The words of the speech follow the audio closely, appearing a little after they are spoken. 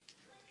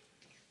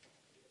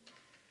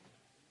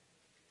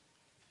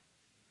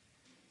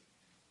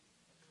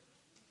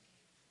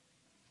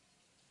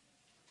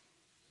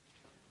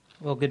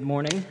Well, good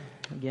morning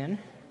again.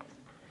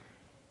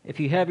 If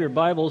you have your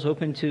Bibles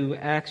open to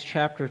Acts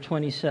chapter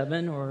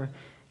 27, or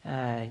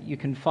you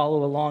can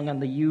follow along on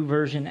the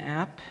YouVersion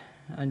app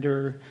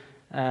under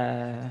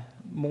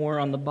More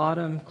on the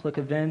bottom, click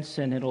Events,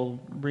 and it'll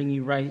bring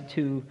you right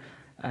to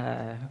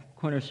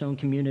Cornerstone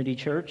Community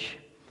Church.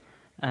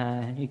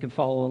 You can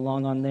follow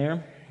along on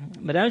there.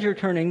 But as you're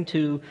turning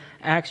to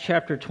Acts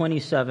chapter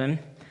 27,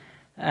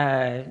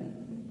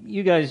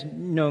 you guys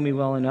know me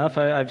well enough.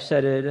 I've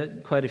said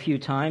it quite a few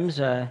times.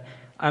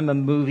 I'm a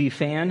movie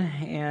fan,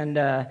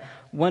 and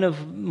one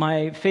of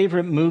my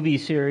favorite movie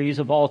series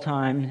of all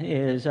time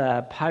is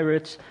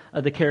Pirates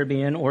of the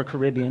Caribbean, or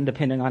Caribbean,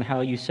 depending on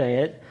how you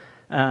say it.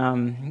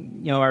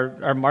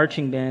 Our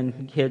marching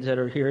band kids that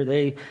are here,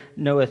 they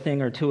know a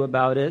thing or two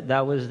about it.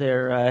 That was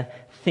their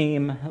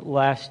theme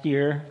last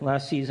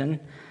season.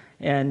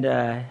 And,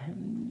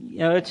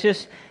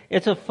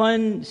 it's a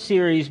fun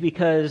series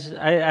because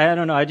I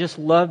don't know, I just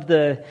love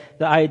the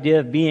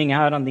idea of being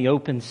out on the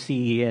open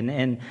sea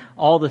and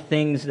all the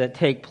things that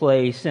take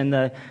place and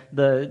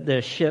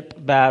the ship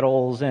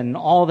battles and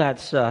all that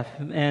stuff.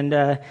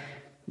 And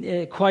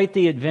quite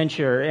the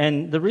adventure.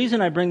 And the reason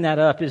I bring that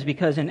up is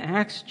because in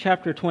Acts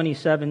chapter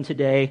 27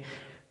 today,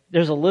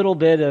 there's a little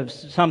bit of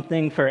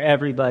something for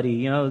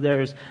everybody.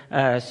 There's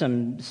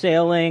some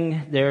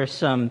sailing, there's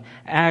some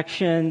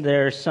action,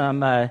 there's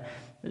some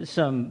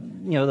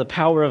the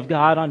power of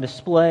God on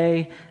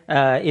display.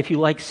 If you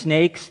like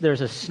snakes,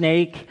 there's a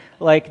snake.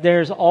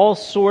 There's all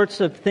sorts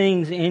of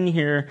things in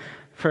here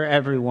for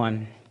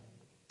everyone.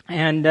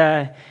 And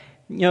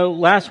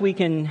last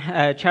week in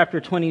chapter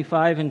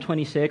 25 and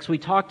 26, we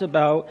talked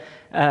about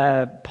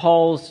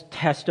Paul's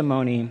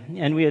testimony.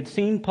 And we had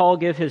seen Paul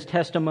give his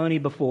testimony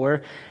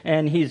before,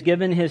 and he's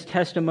given his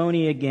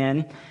testimony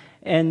again.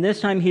 And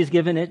this time he's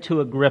given it to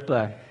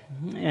Agrippa.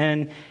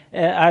 And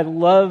I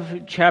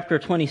love chapter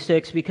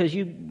 26 because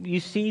you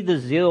see the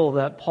zeal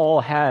that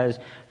Paul has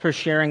for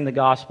sharing the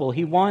gospel.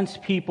 He wants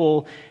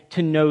people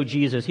to know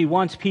Jesus. He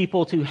wants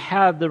people to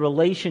have the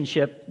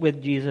relationship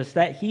with Jesus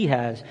that he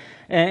has.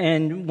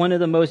 And one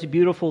of the most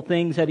beautiful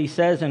things that he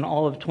says in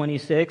all of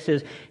 26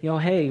 is,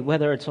 hey,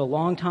 whether it's a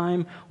long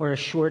time or a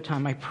short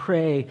time, I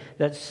pray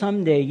that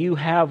someday you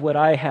have what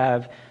I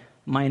have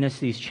minus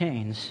these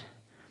chains.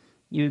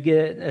 You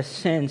get a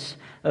sense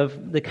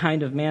of the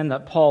kind of man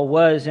that Paul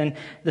was. And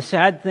the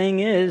sad thing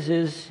is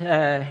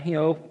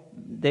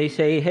they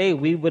say, hey,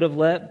 we would have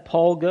let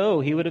Paul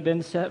go. He would have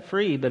been set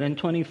free. But in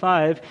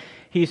 25,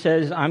 he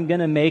says, I'm going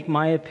to make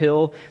my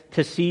appeal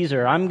to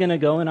Caesar. I'm going to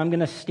go and I'm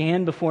going to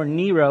stand before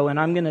Nero and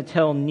I'm going to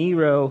tell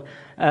Nero,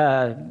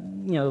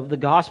 the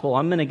gospel.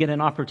 I'm going to get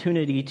an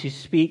opportunity to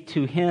speak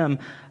to him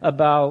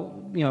about,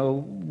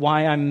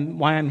 why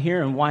I'm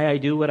here and why I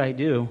do what I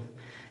do.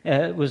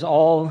 It was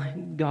all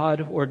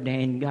God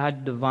ordained,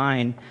 God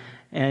divine.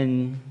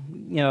 And,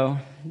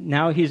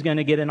 now he's going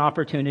to get an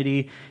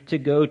opportunity to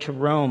go to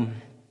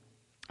Rome.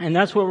 And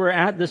that's where we're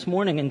at this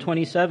morning in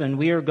 27.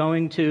 We are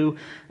going to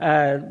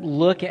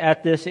look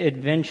at this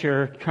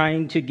adventure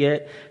trying to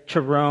get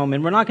to Rome.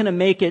 And we're not going to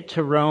make it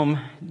to Rome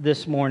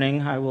this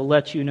morning. I will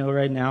let you know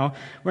right now.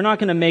 We're not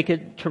going to make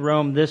it to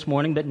Rome this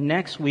morning, but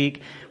next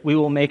week we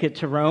will make it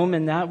to Rome.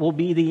 And that will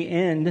be the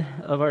end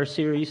of our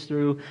series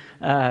through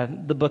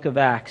the book of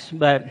Acts.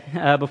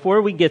 But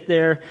before we get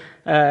there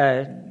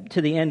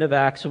to the end of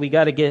Acts, we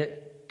got to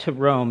get to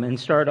Rome and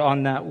start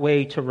on that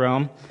way to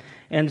Rome.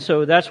 And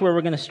so that's where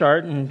we're going to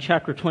start in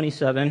chapter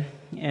 27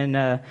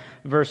 and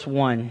verse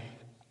 1.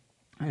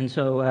 And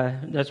so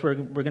that's where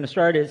we're going to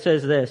start. It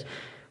says this: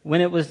 when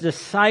it was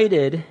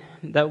decided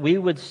that we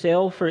would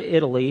sail for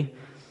Italy,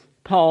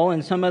 Paul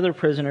and some other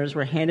prisoners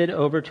were handed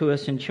over to a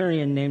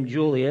centurion named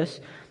Julius,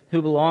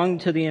 who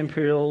belonged to the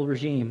imperial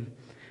regime.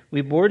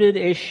 We boarded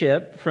a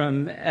ship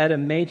from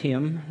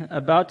Adamantium,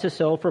 about to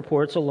sail for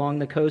ports along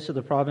the coast of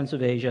the province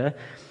of Asia,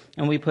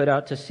 and we put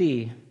out to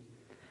sea.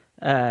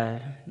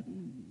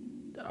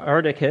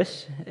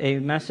 Ardicus, a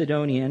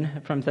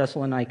Macedonian from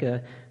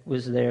Thessalonica,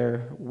 was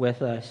there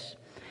with us.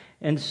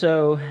 And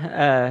so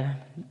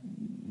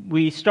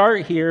we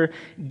start here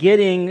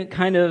getting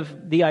kind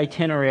of the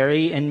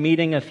itinerary and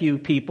meeting a few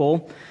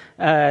people.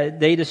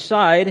 They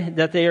decide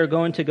that they are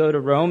going to go to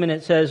Rome, and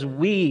it says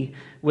we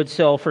would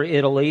sail for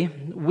Italy.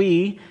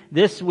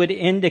 This would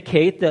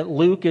indicate that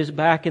Luke is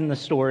back in the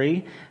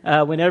story.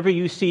 Whenever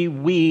you see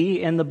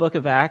we in the book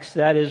of Acts,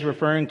 that is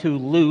referring to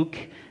Luke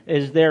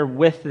is there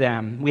with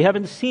them. We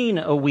haven't seen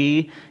a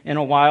we in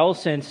a while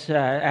since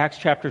Acts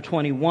chapter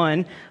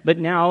 21, but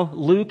now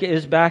Luke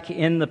is back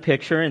in the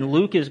picture, and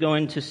Luke is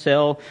going to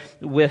sail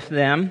with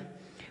them.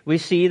 We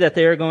see that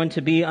they are going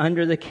to be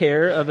under the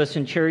care of a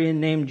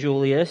centurion named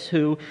Julius,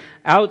 who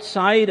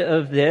outside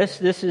of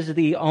this is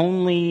the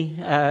only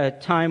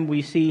time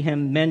we see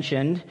him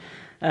mentioned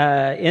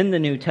in the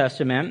New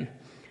Testament.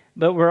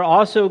 But we're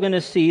also going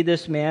to see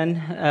this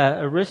man,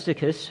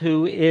 Aristarchus,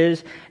 who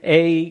is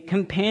a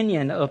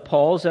companion of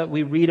Paul's that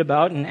we read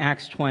about in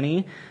Acts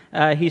 20.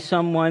 He's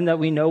someone that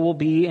we know will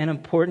be an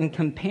important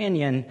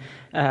companion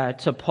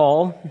to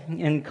Paul.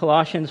 In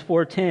Colossians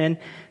 4:10,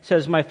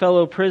 says, "My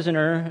fellow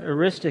prisoner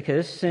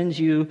Aristarchus sends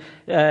you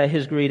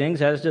his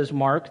greetings, as does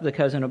Mark, the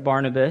cousin of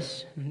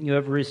Barnabas. You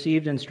have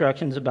received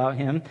instructions about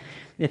him.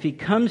 If he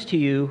comes to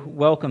you,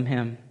 welcome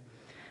him."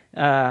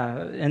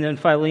 And then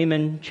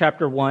Philemon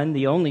chapter 1,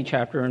 the only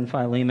chapter in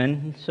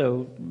Philemon,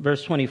 so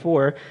verse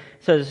 24,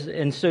 says,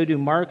 "And so do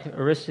Mark,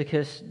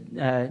 Aristarchus,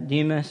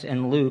 Demas,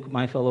 and Luke,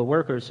 my fellow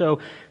workers." So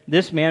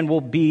this man will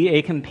be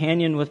a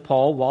companion with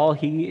Paul while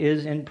he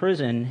is in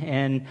prison.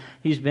 And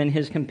he's been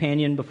his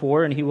companion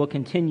before, and he will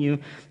continue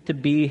to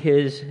be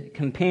his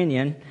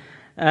companion.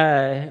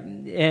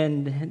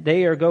 And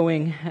they are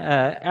going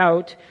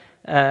out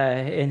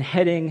and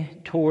heading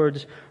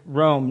towards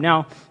Rome.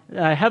 Now,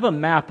 I have a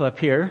map up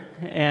here,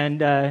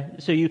 and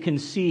so you can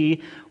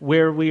see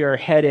where we are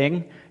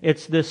heading.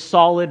 It's this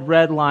solid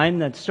red line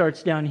that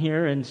starts down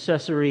here in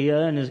Caesarea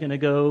and is going to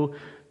go,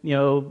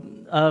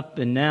 up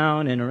and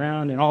down and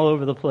around and all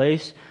over the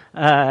place.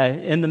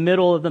 In the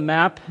middle of the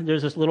map,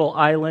 there's this little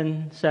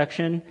island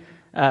section,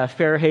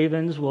 Fair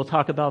Havens. We'll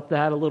talk about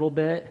that a little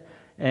bit.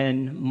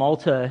 And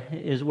Malta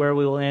is where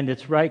we will end.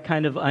 It's right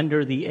kind of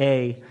under the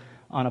A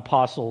on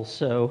Apostles.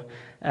 So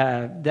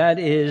that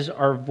is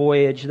our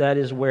voyage. That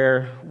is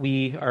where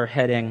we are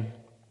heading.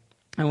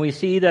 And we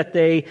see that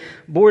they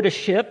board a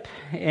ship,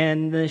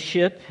 and the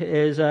ship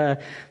is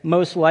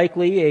most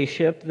likely a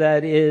ship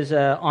that is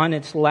on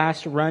its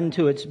last run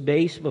to its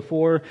base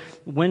before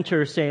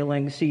winter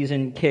sailing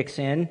season kicks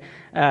in.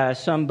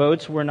 Some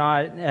boats were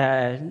not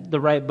the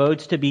right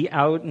boats to be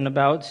out and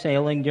about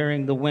sailing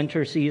during the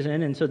winter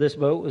season, and so this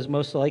boat was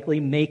most likely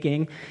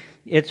making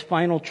its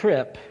final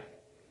trip.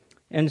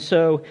 And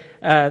so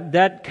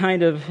that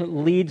kind of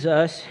leads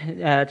us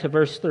to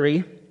verse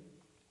 3.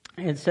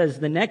 It says,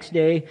 "The next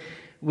day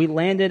we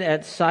landed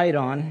at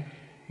Sidon,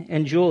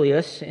 and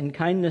Julius, in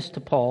kindness to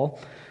Paul,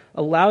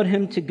 allowed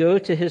him to go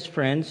to his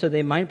friends so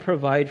they might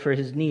provide for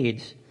his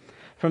needs.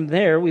 From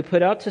there we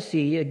put out to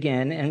sea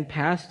again and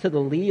passed to the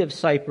lee of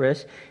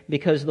Cyprus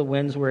because the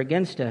winds were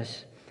against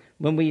us.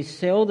 When we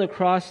sailed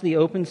across the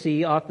open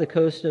sea off the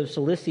coast of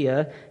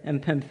Cilicia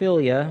and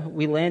Pamphylia,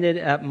 we landed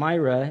at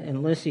Myra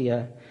in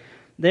Lycia.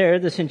 There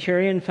the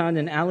centurion found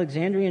an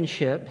Alexandrian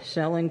ship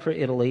sailing for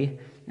Italy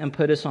and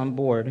put us on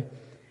board.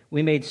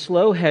 We made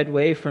slow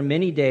headway for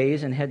many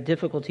days and had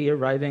difficulty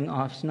arriving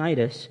off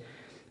Cnidus.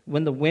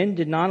 When the wind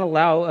did not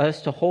allow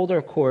us to hold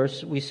our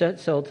course, we set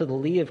sail to the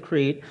lee of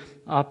Crete,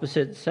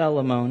 opposite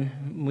Salamone.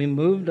 We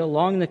moved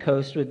along the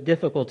coast with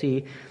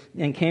difficulty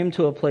and came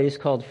to a place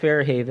called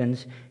Fair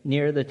Havens,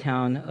 near the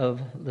town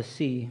of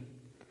Lasea."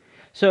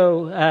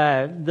 So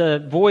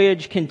the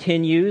voyage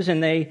continues,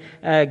 and they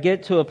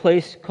get to a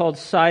place called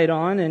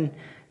Sidon, and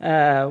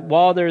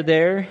while they're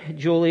there,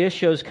 Julius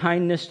shows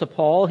kindness to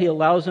Paul. He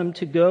allows him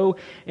to go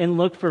and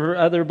look for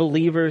other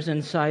believers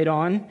in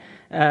Sidon.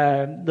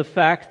 The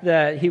fact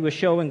that he was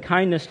showing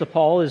kindness to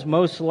Paul is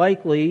most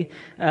likely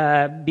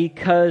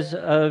because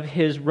of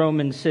his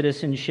Roman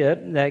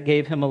citizenship. That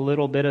gave him a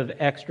little bit of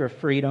extra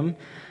freedom.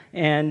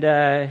 And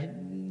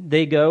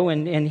they go,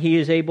 and he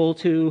is able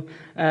to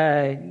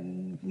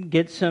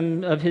get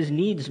some of his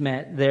needs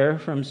met there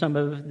from some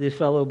of the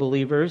fellow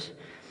believers.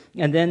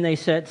 And then they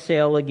set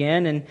sail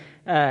again, and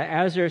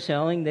as they're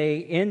sailing,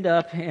 they end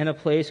up in a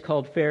place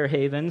called Fair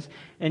Havens.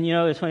 And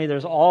it's funny,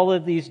 there's all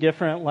of these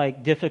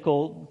different,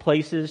 difficult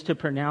places to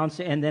pronounce,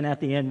 and then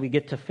at the end we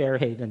get to Fair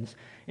Havens.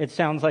 It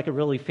sounds like a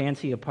really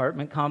fancy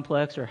apartment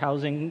complex or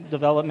housing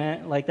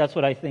development. That's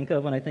what I think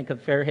of when I think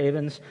of Fair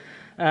Havens.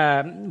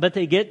 But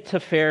they get to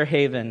Fair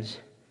Havens.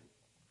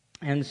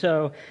 And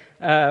so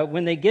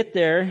when they get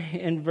there,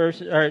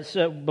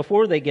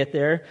 before they get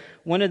there,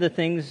 one of the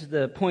things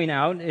to point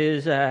out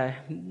is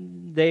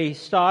they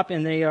stop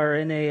and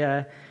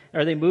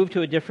they move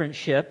to a different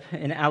ship,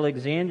 an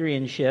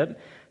Alexandrian ship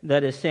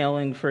that is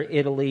sailing for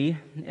Italy,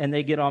 and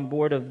they get on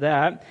board of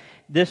that.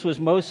 This was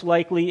most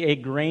likely a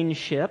grain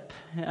ship.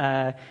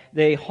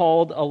 They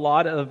hauled a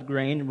lot of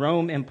grain.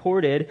 Rome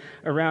imported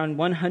around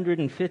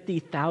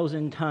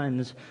 150,000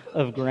 tons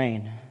of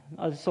grain.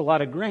 That's a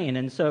lot of grain,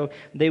 and so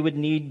they would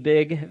need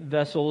big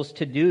vessels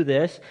to do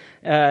this.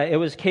 It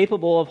was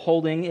capable of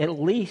holding at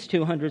least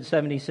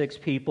 276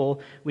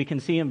 people. We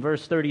can see in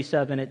verse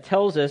 37, it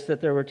tells us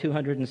that there were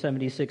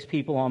 276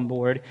 people on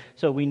board,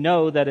 so we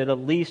know that it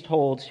at least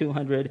holds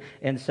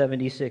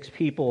 276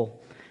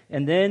 people.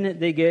 And then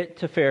they get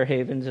to Fair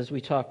Havens, as we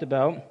talked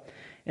about,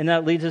 and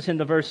that leads us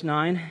into verse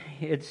 9.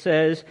 It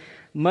says,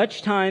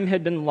 "Much time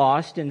had been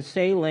lost, and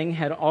sailing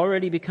had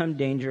already become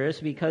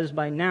dangerous because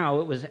by now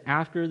it was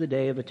after the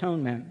Day of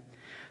Atonement.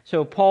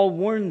 So Paul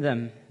warned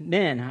them,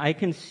 'Men, I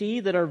can see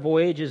that our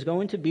voyage is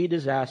going to be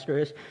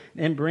disastrous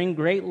and bring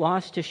great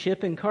loss to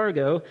ship and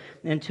cargo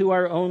and to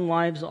our own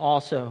lives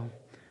also.'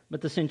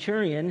 But the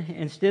centurion,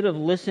 instead of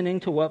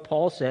listening to what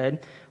Paul said,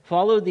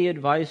 followed the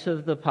advice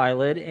of the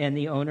pilot and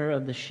the owner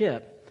of the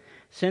ship.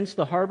 Since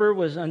the harbor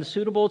was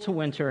unsuitable to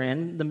winter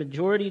in, the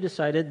majority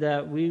decided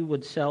that we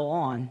would sail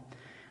on,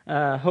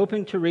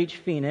 hoping to reach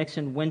Phoenix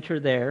and winter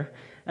there.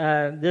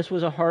 This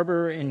was a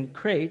harbor in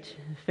Crete,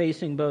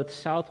 facing both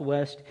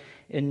southwest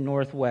and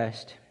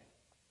northwest.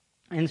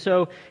 And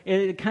so,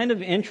 a kind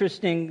of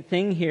interesting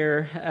thing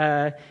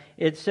here,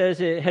 it says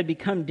it had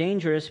become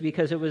dangerous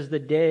because it was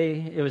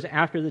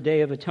after the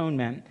Day of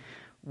Atonement.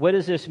 What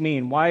does this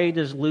mean? Why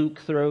does Luke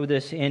throw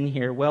this in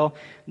here? Well,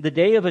 the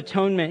Day of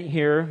Atonement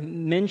here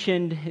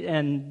mentioned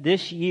and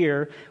this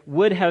year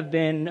would have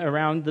been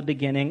around the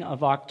beginning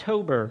of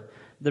October.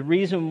 The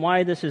reason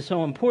why this is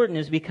so important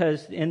is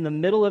because in the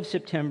middle of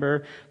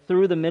September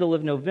through the middle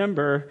of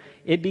November,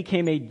 it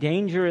became a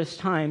dangerous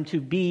time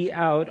to be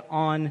out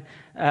on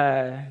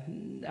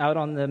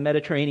the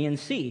Mediterranean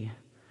Sea.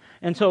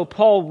 And so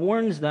Paul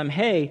warns them,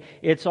 hey,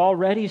 it's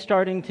already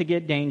starting to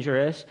get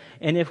dangerous,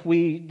 and if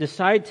we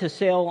decide to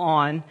sail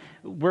on,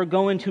 we're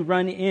going to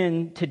run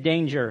into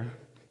danger.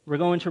 We're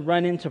going to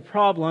run into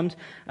problems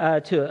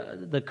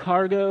to the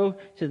cargo,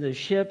 to the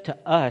ship, to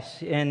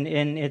us. And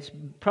it's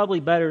probably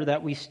better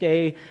that we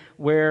stay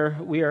where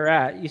we are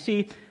at. You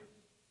see,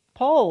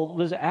 Paul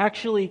was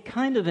actually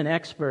kind of an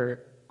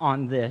expert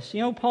on this.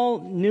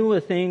 Paul knew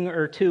a thing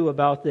or two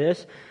about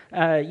this.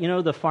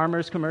 The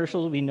farmers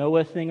commercials, we know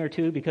a thing or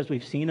two because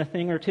we've seen a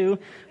thing or two.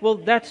 Well,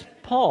 that's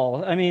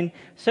Paul.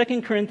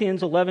 2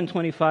 Corinthians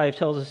 11:25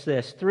 tells us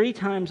this. 3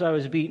 times I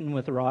was beaten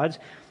with rods.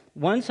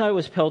 Once I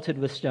was pelted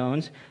with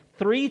stones.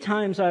 3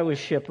 times I was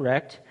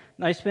shipwrecked.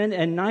 I spent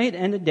a night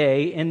and a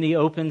day in the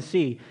open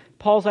sea.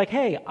 Paul's like,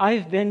 hey,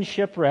 I've been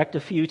shipwrecked a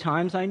few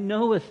times. I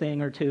know a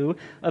thing or two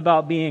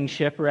about being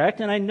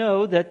shipwrecked, and I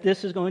know that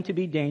this is going to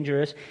be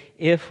dangerous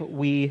if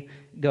we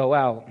go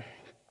out.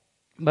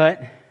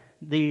 But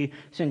the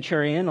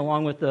centurion,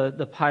 along with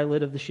the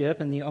pilot of the ship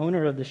and the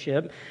owner of the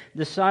ship,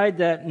 decide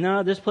that,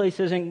 no, this place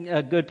isn't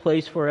a good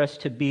place for us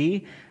to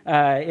be.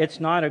 It's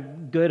not a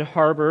good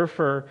harbor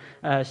for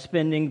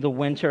spending the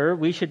winter.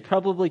 We should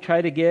probably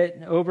try to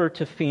get over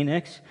to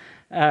Phoenix.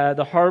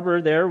 The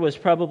harbor there was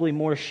probably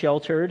more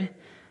sheltered.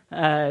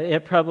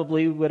 It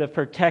probably would have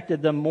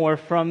protected them more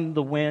from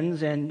the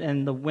winds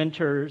and the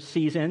winter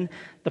season.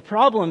 The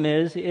problem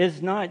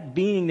is not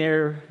being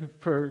there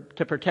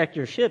to protect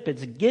your ship.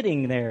 It's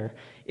getting there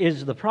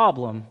is the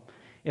problem.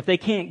 If they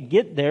can't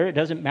get there, it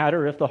doesn't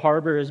matter if the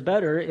harbor is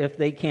better if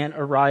they can't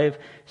arrive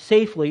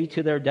safely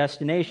to their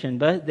destination.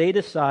 But they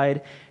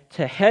decide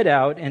to head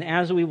out, and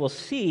as we will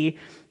see,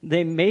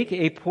 they make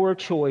a poor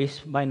choice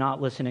by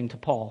not listening to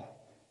Paul.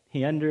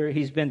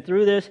 He's been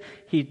through this.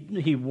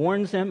 He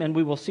warns them, and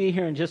we will see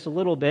here in just a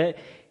little bit.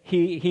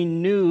 He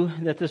knew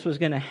that this was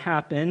going to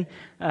happen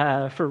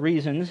for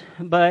reasons,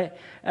 but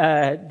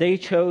they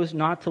chose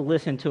not to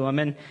listen to him.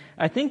 And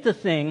I think the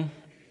thing,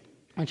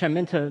 which I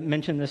meant to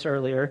mention this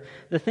earlier,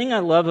 the thing I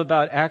love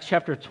about Acts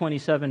chapter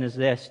 27 is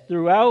this.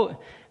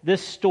 Throughout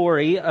this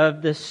story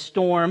of this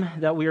storm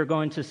that we are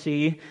going to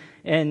see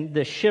and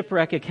the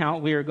shipwreck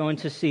account we are going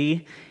to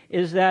see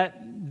is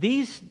that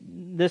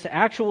this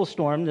actual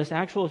storm, this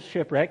actual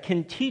shipwreck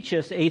can teach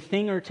us a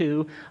thing or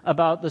two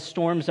about the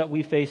storms that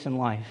we face in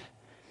life.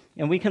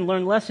 And we can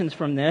learn lessons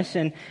from this.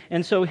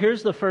 And so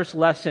here's the first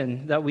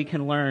lesson that we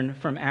can learn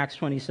from Acts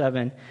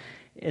 27.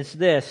 It's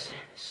this.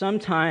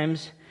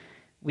 Sometimes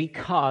we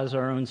cause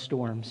our own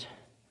storms.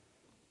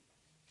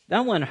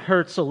 That one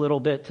hurts a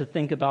little bit to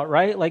think about,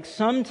 right? Like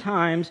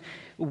sometimes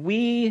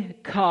we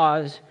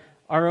cause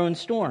our own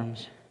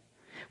storms.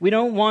 We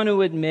don't want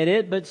to admit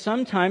it, but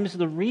sometimes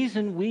the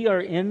reason we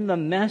are in the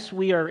mess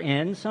we are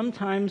in,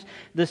 sometimes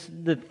the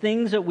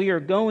things that we are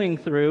going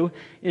through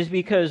is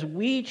because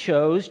we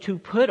chose to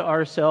put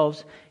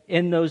ourselves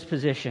in those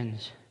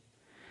positions.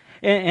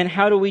 And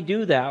how do we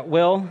do that?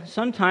 Well,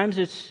 sometimes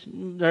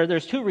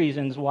there's 2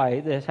 reasons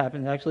why this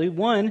happens, actually.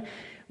 One,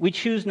 we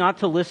choose not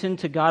to listen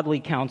to godly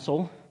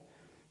counsel.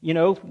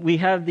 We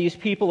have these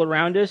people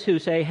around us who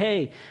say,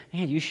 hey,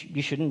 man, you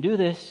shouldn't do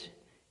this.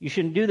 You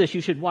shouldn't do this.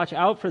 You should watch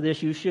out for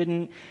this. You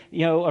shouldn't,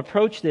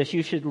 approach this.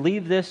 You should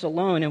leave this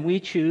alone. And we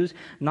choose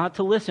not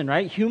to listen,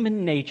 right?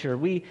 Human nature.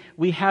 We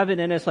have it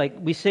in us like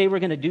we say we're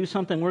going to do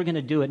something, we're going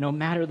to do it, no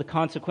matter the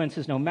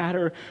consequences, no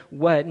matter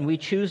what. And we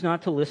choose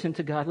not to listen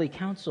to godly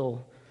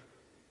counsel.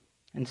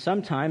 And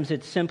sometimes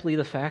it's simply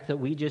the fact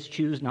that we just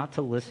choose not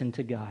to listen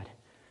to God.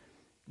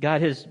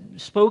 God has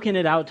spoken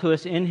it out to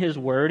us in His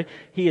Word.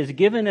 He has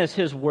given us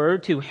His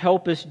Word to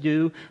help us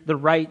do the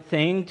right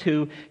thing,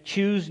 to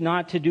choose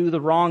not to do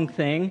the wrong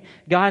thing.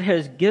 God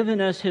has given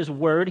us His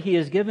Word. He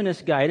has given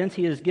us guidance.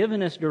 He has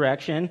given us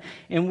direction.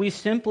 And we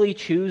simply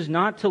choose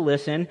not to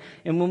listen.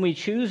 And when we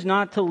choose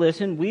not to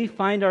listen, we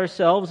find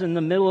ourselves in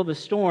the middle of a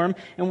storm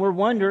and we're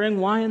wondering,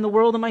 why in the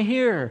world am I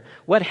here?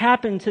 What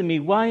happened to me?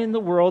 Why in the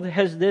world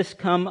has this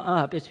come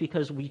up? It's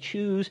because we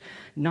choose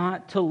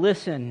not to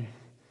listen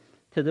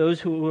to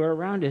those who are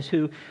around us,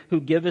 who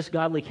give us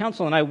godly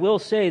counsel. And I will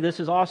say this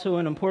is also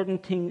an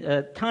important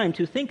time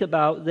to think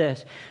about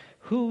this.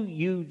 Who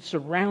you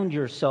surround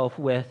yourself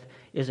with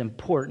is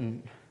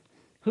important.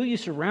 Who you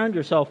surround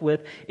yourself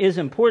with is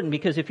important,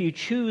 because if you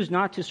choose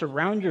not to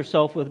surround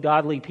yourself with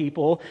godly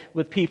people,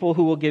 with people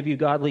who will give you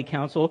godly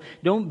counsel,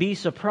 don't be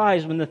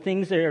surprised when the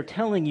things they are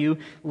telling you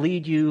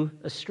lead you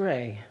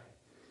astray.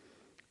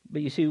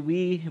 But you see,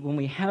 when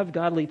we have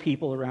godly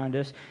people around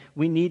us,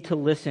 we need to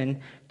listen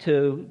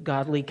to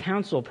godly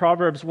counsel.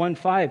 Proverbs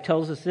 1:5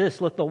 tells us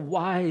this: let the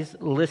wise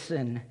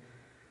listen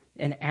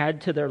and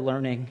add to their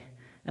learning,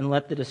 and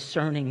let the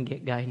discerning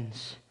get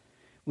guidance.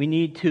 We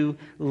need to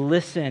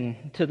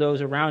listen to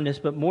those around us.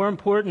 But more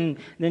important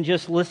than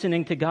just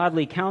listening to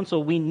godly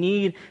counsel, we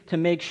need to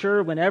make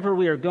sure whenever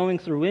we are going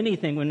through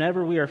anything,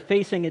 whenever we are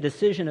facing a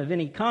decision of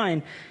any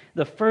kind,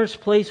 the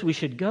first place we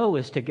should go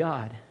is to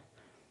God.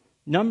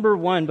 Number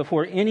one,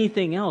 before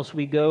anything else,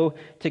 we go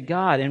to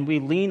God and we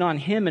lean on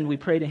Him and we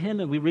pray to Him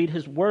and we read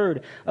His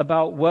Word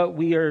about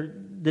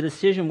the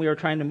decision we are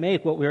trying to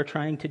make, what we are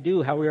trying to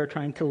do, how we are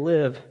trying to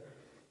live.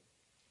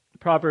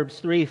 Proverbs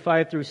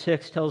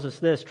 3:5-6 tells us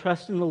this: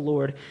 trust in the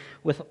Lord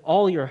with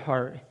all your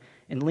heart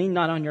and lean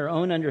not on your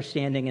own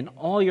understanding. In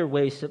all your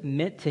ways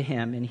submit to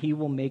Him, and He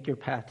will make your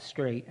path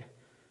straight.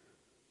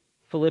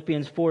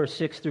 Philippians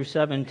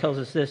 4:6-7 tells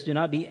us this: do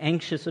not be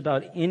anxious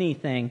about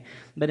anything,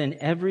 but in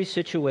every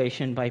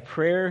situation, by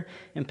prayer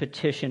and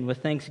petition, with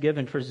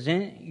thanksgiving,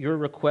 present your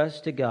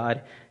requests to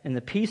God, and the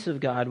peace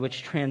of God,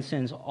 which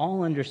transcends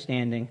all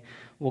understanding,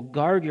 will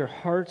guard your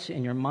hearts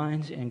and your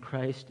minds in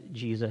Christ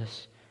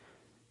Jesus.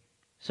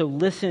 So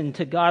listen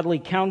to godly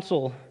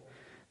counsel,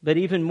 but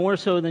even more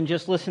so than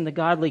just listen to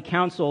godly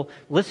counsel,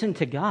 listen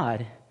to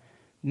God.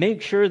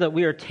 Make sure that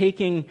we are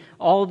taking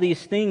all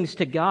these things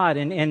to God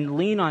and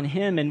lean on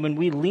Him. And when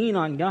we lean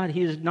on God,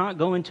 He is not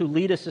going to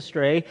lead us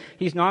astray.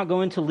 He's not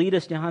going to lead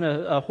us down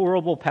a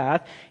horrible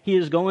path. He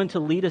is going to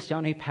lead us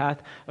down a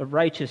path of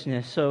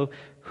righteousness. So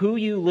who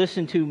you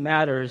listen to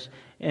matters,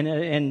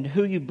 and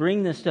who you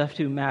bring this stuff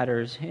to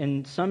matters.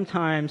 And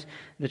sometimes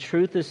the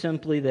truth is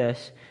simply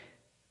this: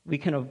 we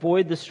can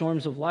avoid the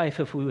storms of life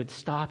if we would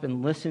stop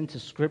and listen to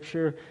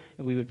Scripture,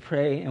 and we would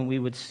pray, and we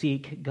would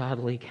seek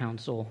godly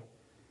counsel.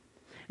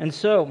 And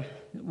so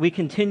we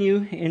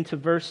continue into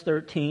verse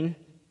 13,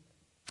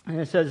 and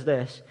it says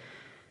this: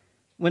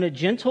 when a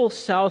gentle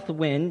south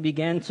wind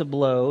began to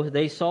blow,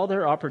 they saw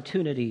their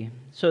opportunity.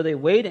 So they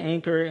weighed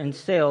anchor and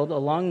sailed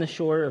along the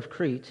shore of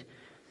Crete.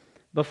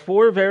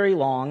 Before very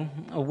long,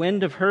 a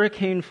wind of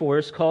hurricane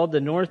force called the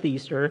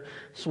northeaster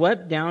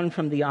swept down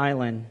from the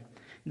island.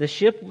 The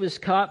ship was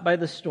caught by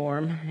the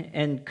storm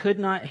and could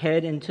not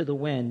head into the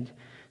wind.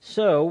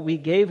 So we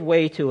gave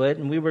way to it,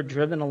 and we were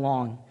driven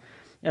along.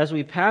 As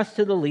we passed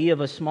to the lee of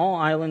a small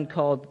island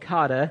called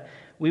Cauda,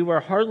 we were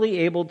hardly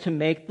able to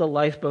make the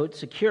lifeboat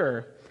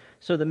secure.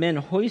 So the men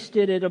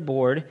hoisted it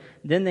aboard.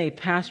 Then they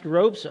passed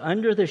ropes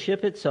under the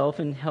ship itself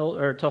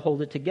to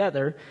hold it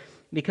together,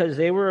 because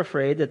they were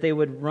afraid that they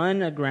would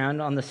run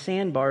aground on the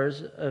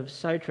sandbars of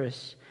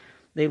Cyprus.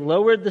 They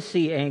lowered the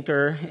sea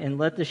anchor and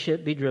let the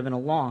ship be driven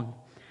along.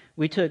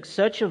 We took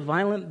such a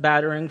violent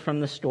battering from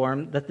the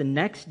storm that the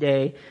next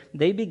day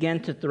they began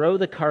to throw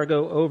the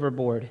cargo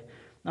overboard.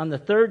 On the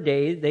third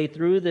day, they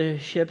threw the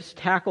ship's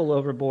tackle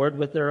overboard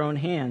with their own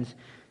hands.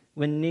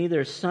 When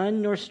neither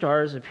sun nor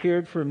stars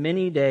appeared for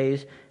many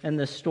days and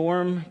the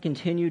storm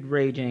continued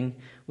raging,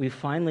 we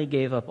finally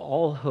gave up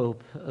all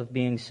hope of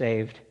being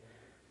saved.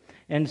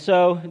 And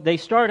so they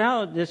start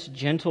out this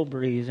gentle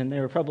breeze, and they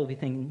were probably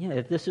thinking, yeah,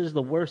 if this is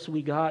the worst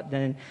we got,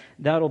 then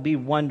that'll be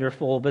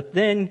wonderful. But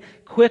then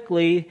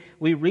quickly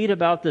we read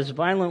about this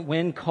violent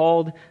wind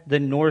called the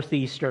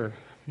northeaster.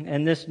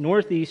 And this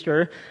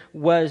northeaster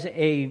was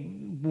a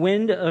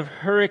wind of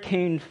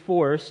hurricane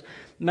force.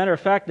 Matter of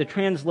fact, the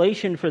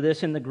translation for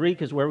this in the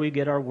Greek is where we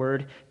get our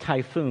word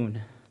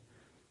typhoon.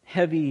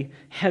 Heavy,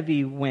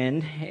 heavy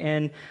wind,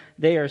 and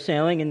they are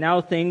sailing, and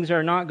now things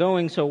are not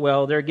going so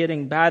well. They're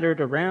getting battered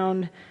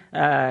around.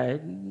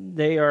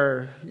 They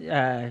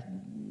are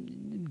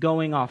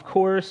going off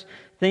course.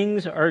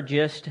 Things are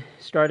just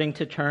starting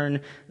to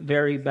turn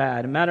very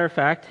bad. Matter of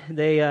fact,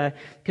 they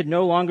could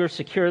no longer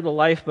secure the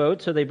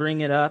lifeboat, so they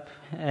bring it up,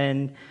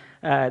 and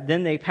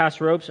then they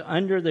pass ropes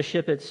under the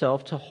ship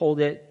itself to hold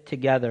it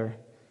together.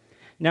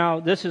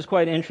 Now, this is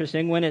quite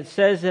interesting. When it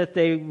says that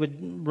they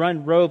would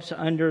run ropes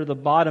under the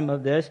bottom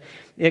of this,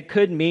 it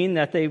could mean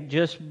that they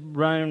just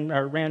ran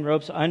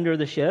ropes under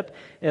the ship.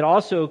 It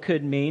also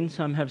could mean,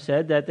 some have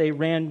said, that they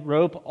ran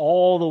rope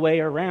all the way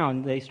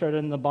around. They started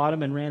in the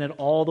bottom and ran it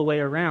all the way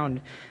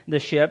around the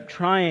ship,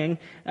 trying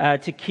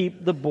to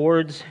keep the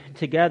boards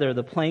together,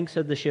 the planks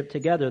of the ship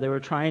together. They were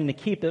trying to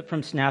keep it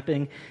from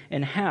snapping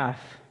in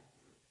half.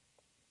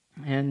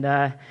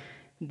 And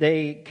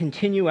they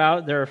continue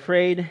out. They're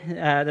afraid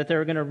that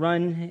they're going to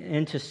run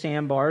into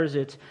sandbars.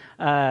 It's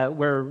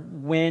where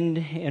wind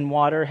and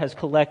water has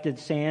collected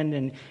sand,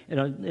 and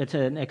it's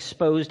an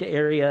exposed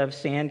area of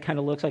sand, kind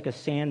of looks like a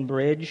sand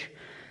bridge.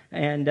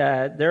 And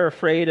they're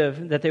afraid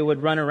that they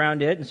would run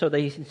around it, and so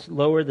they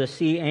lower the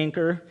sea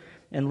anchor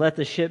and let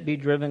the ship be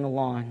driven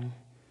along.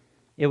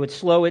 It would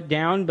slow it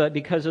down, but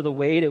because of the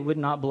weight, it would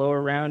not blow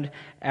around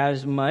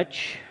as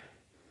much.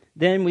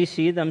 Then we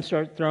see them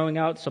start throwing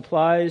out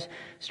supplies,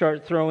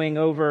 start throwing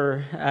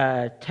over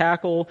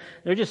tackle.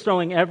 They're just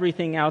throwing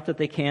everything out that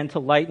they can to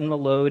lighten the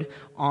load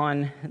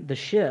on the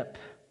ship.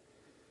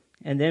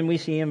 And then we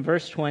see in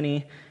verse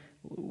 20,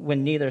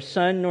 when neither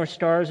sun nor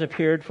stars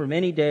appeared for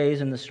many days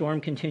and the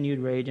storm continued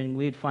raging,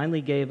 we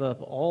finally gave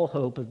up all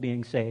hope of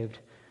being saved.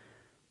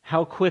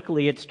 How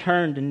quickly it's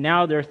turned, and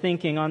now they're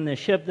thinking on this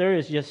ship, there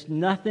is just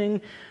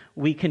nothing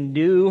we can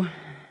do.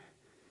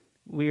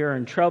 We are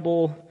in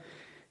trouble.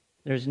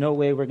 There's no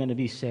way we're going to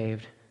be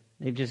saved.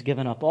 They've just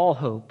given up all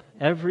hope.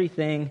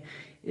 Everything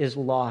is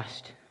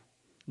lost.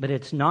 But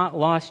it's not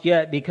lost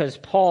yet, because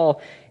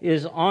Paul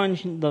is on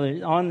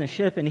the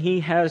ship and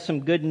he has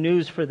some good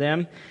news for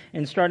them.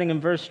 And starting in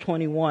verse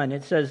 21,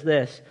 it says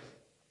this: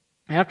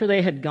 After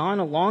they had gone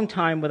a long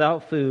time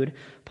without food,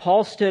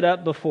 Paul stood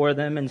up before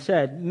them and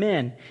said,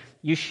 "Men,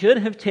 you should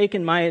have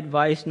taken my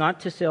advice not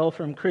to sail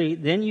from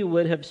Crete. Then you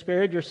would have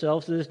spared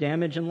yourselves this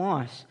damage and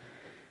loss."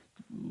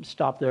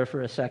 Stop there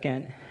for a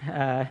second.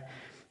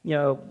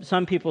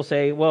 Some people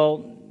say, well,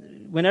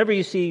 whenever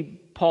you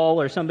see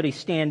Paul or somebody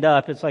stand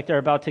up, it's like they're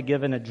about to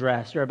give an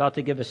address, they're about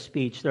to give a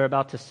speech, they're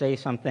about to say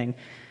something.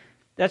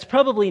 That's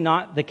probably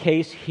not the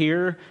case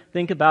here.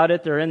 Think about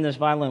it. They're in this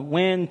violent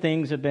wind.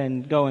 Things have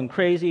been going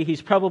crazy.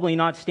 He's probably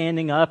not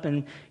standing up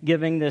and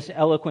giving this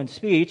eloquent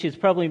speech. It's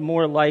probably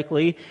more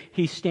likely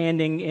he's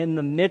standing in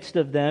the midst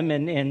of them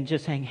and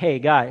just saying, "Hey,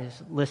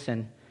 guys,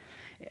 listen."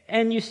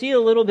 And you see a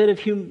little bit of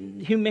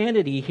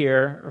humanity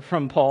here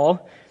from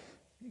Paul.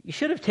 You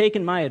should have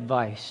taken my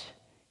advice.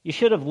 You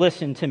should have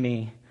listened to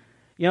me.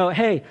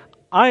 Hey,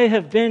 I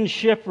have been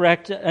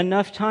shipwrecked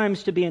enough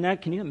times to be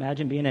can you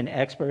imagine being an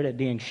expert at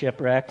being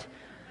shipwrecked?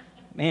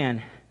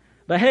 Man.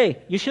 But hey,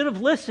 you should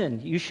have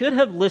listened. You should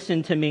have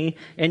listened to me,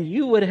 and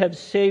you would have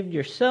saved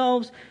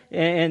yourselves,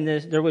 and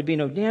there would be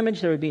no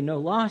damage, there would be no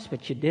loss,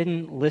 but you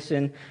didn't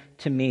listen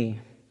to me.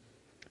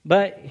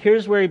 But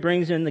here's where he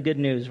brings in the good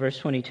news, verse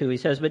 22. He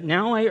says, "But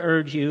now I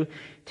urge you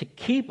to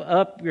keep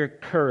up your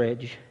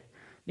courage,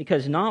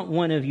 because not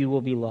one of you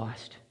will be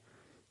lost.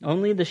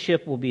 Only the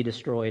ship will be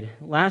destroyed.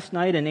 Last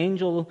night an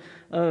angel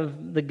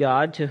of the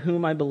God to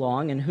whom I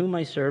belong and whom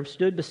I serve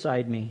stood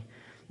beside me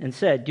and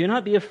said, 'Do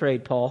not be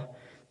afraid, Paul.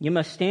 You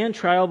must stand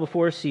trial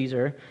before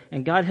Caesar,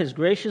 and God has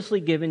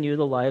graciously given you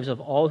the lives of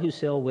all who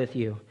sail with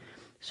you.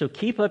 So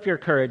keep up your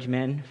courage,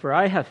 men, for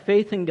I have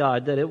faith in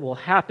God that it will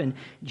happen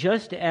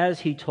just as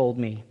he told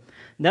me.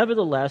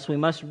 Nevertheless, we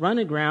must run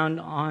aground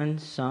on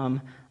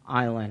some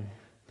island.'"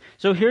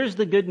 So here's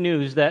the good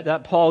news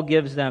that Paul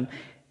gives them.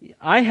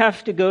 I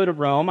have to go to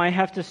Rome. I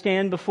have to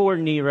stand before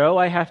Nero.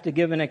 I have to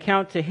give an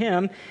account to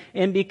him.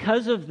 And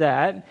because of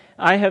that,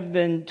 I have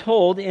been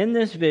told in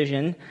this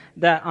vision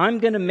that I'm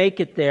going to make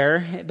it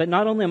there. But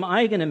not only am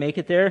I going to make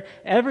it there,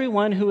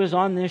 everyone who is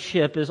on this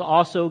ship is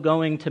also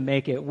going to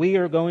make it. We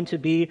are going to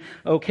be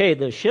okay.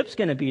 The ship's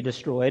going to be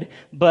destroyed,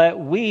 but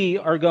we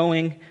are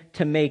going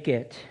to make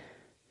it.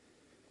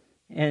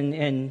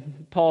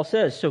 And Paul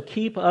says, "So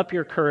keep up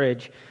your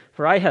courage.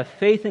 For I have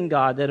faith in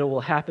God that it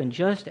will happen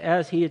just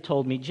as he had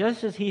told me,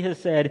 just as he has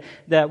said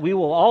that we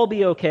will all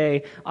be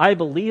okay. I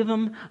believe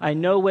him. I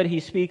know what he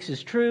speaks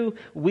is true.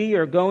 We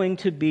are going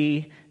to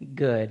be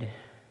good."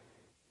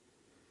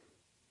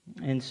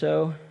 And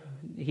so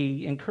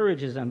he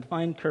encourages them,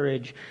 find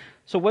courage.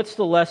 So what's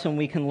the lesson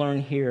we can learn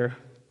here?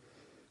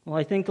 Well,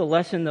 I think the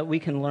lesson that we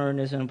can learn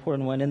is an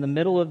important one. In the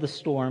middle of the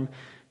storm,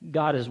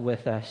 God is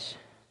with us.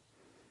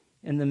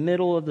 In the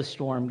middle of the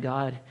storm,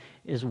 God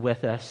is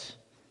with us.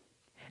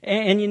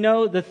 And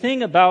the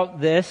thing about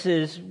this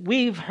is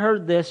we've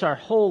heard this our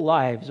whole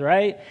lives,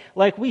 right?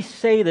 Like we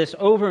say this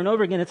over and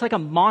over again. It's like a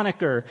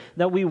moniker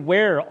that we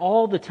wear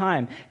all the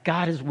time.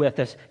 God is with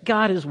us.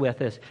 God is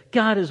with us.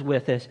 God is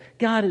with us.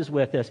 God is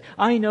with us.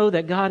 I know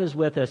that God is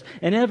with us.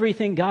 And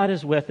everything, God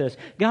is with us.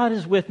 God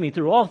is with me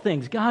through all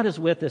things. God is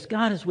with us.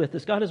 God is with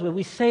us. God is with us.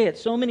 We say it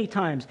so many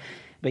times.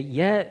 But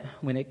yet,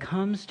 when it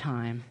comes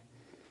time,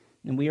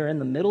 and we are in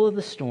the middle of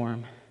the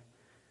storm,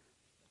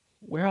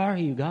 where are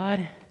you,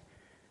 God?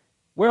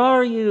 Where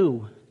are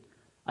you?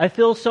 I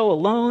feel so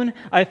alone.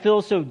 I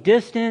feel so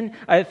distant.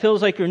 It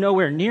feels like you're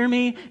nowhere near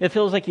me. It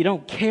feels like you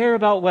don't care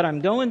about what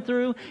I'm going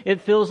through.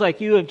 It feels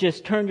like you have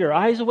just turned your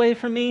eyes away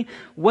from me.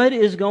 What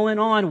is going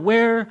on?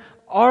 Where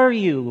are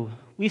you?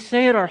 We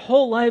say it our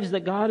whole lives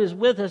that God is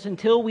with us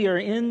until we are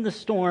in the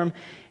storm,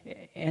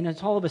 and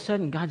it's all of a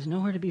sudden God's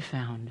nowhere to be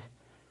found.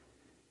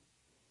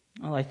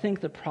 Well, I think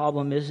the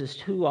problem is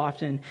too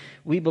often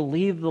we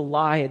believe the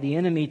lie the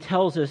enemy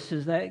tells us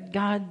is that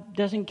God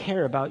doesn't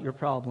care about your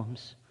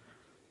problems.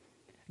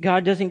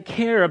 God doesn't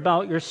care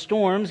about your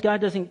storms.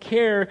 God doesn't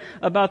care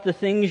about the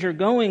things you're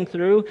going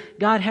through.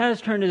 God has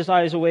turned his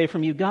eyes away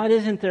from you. God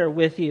isn't there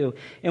with you.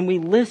 And we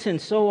listen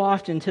so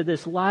often to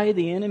this lie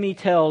the enemy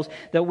tells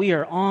that we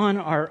are on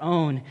our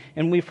own.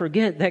 And we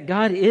forget that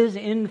God is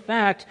in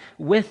fact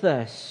with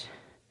us.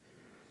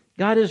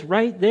 God is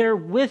right there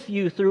with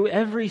you through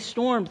every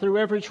storm, through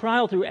every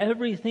trial, through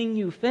everything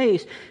you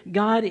face.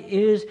 God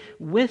is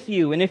with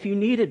you. And if you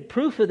needed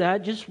proof of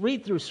that, just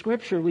read through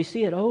Scripture. We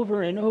see it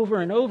over and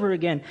over and over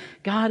again.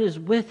 God is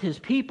with His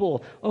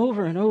people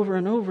over and over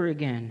and over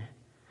again.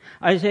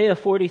 Isaiah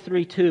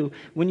 43:2,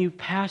 when you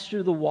pass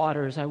through the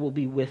waters, I will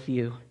be with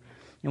you.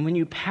 And when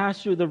you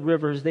pass through the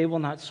rivers, they will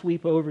not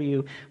sweep over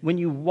you. When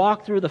you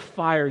walk through the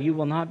fire, you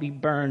will not be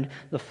burned.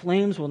 The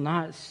flames will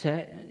not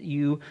set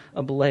you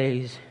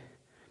ablaze.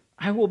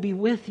 I will be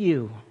with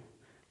you.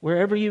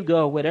 Wherever you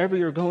go, whatever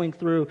you're going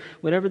through,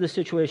 whatever the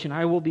situation,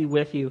 I will be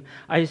with you.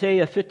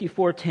 Isaiah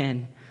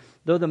 54:10.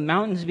 Though the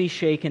mountains be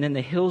shaken and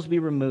the hills be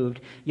removed,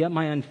 yet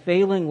my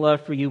unfailing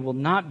love for you will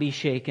not be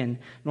shaken,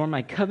 nor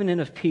my covenant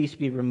of peace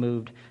be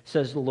removed,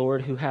 says the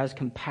Lord who has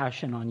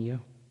compassion on you.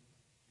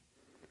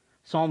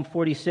 Psalm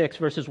 46,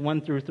 verses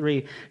 1 through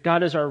 3.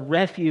 God is our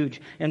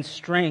refuge and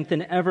strength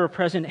and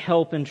ever-present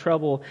help in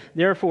trouble.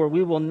 Therefore,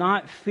 we will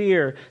not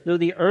fear, though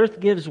the earth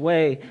gives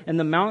way and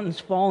the mountains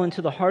fall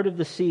into the heart of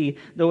the sea,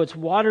 though its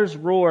waters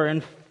roar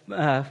and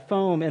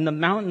foam and the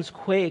mountains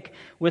quake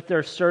with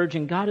their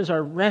surging. God is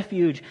our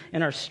refuge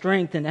and our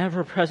strength and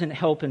ever-present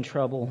help in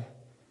trouble.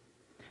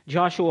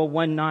 Joshua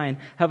 1:9,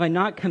 have I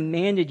not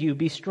commanded you,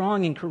 be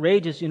strong and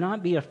courageous, do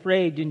not be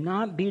afraid, do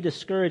not be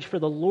discouraged, for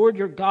the Lord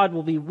your God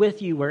will be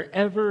with you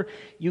wherever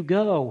you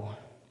go.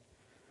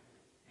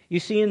 You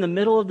see, in the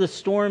middle of the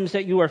storms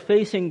that you are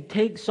facing,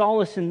 take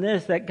solace in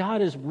this, that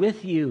God is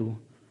with you.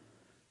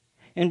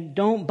 And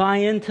don't buy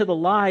into the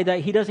lie that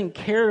He doesn't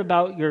care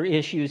about your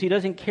issues, He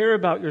doesn't care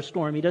about your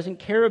storm, He doesn't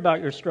care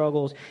about your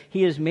struggles.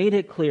 He has made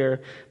it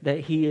clear that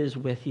He is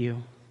with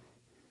you.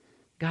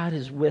 God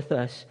is with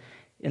us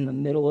in the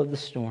middle of the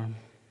storm.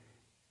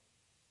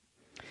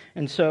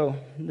 And so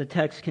the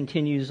text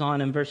continues on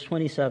in verse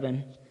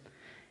 27.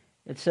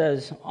 It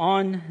says,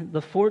 on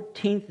the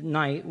 14th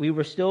night we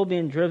were still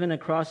being driven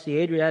across the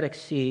Adriatic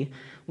Sea,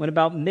 when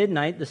about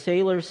midnight the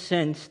sailors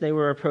sensed they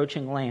were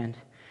approaching land.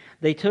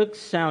 They took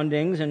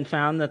soundings and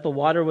found that the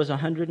water was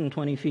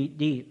 120 feet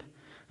deep.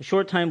 A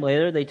short time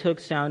later they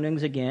took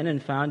soundings again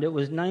and found it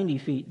was 90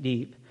 feet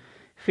deep.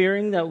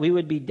 Fearing that we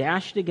would be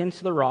dashed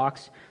against the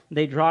rocks,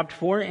 they dropped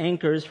 4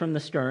 anchors from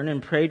the stern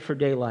and prayed for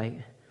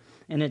daylight.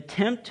 In an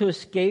attempt to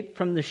escape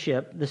from the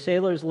ship, the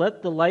sailors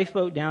let the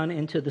lifeboat down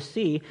into the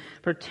sea,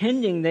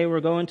 pretending they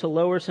were going to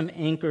lower some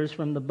anchors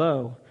from the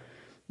bow.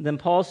 Then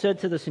Paul said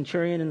to the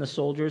centurion and the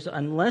soldiers,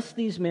 unless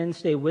these men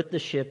stay with the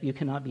ship, you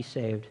cannot be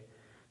saved.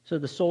 So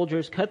the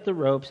soldiers cut the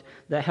ropes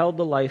that held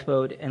the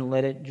lifeboat and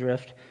let it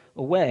drift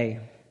away.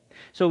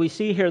 So we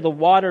see here the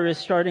water is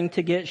starting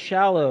to get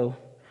shallow.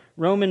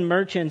 Roman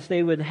merchants,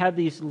 they would have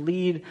these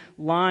lead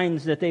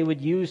lines that they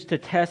would use to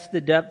test the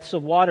depths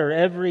of water.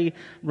 Every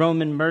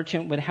Roman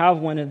merchant would have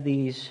one of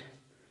these.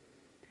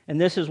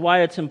 And this is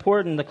why it's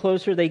important. The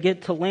closer they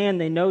get to land,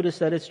 they notice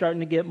that it's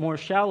starting to get more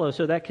shallow.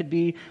 So that could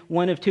be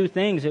one of two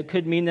things. It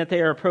could mean that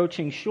they are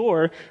approaching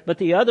shore. But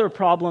the other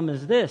problem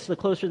is this. The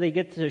closer they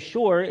get to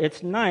shore,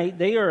 it's night.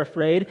 They are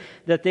afraid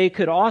that they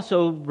could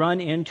also run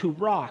into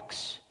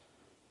rocks.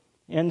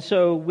 And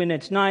so when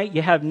it's night,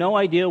 you have no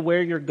idea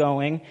where you're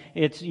going.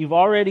 You've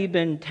already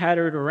been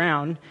tattered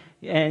around,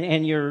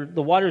 and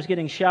the water's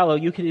getting shallow.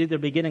 You could either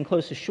be getting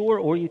close to shore,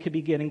 or you could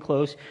be getting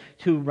close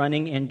to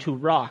running into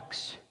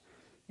rocks.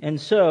 And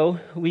so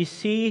we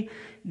see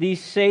these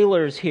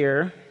sailors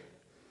here,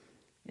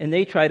 and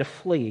they try to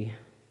flee.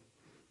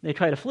 They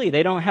try to flee.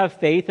 They don't have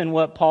faith in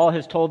what Paul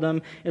has told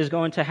them is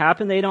going to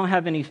happen. They don't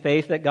have any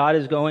faith that God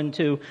is going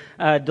to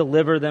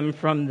deliver them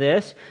from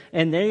this.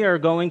 And they are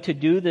going to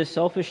do this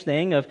selfish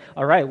thing of,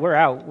 all right, we're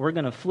out. We're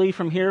going to flee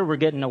from here. We're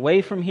getting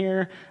away from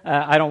here.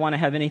 I don't want to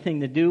have anything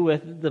to do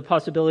with the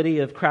possibility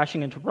of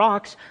crashing into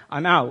rocks.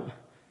 I'm out.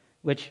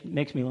 Which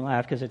makes me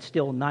laugh because it's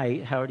still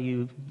night. How do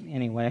you,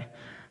 anyway?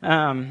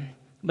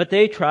 But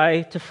they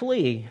try to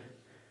flee.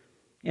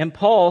 And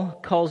Paul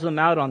calls them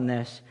out on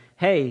this.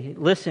 Hey,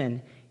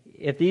 listen,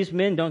 if these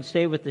men don't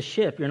stay with the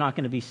ship, you're not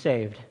going to be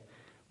saved.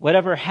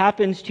 Whatever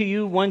happens to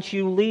you once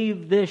you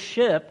leave this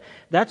ship,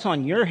 that's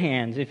on your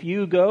hands. If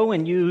you go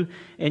and you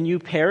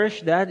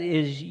perish, that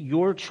is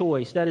your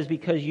choice. That is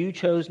because you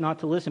chose not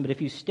to listen. But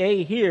if you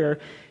stay here,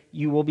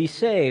 you will be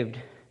saved.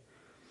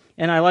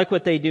 And I like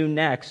what they do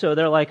next. So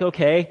they're like,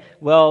 okay,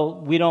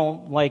 well, we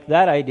don't like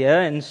that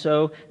idea. And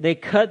so they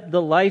cut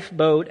the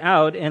lifeboat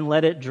out and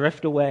let it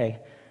drift away.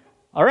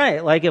 All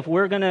right, like if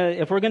we're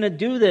gonna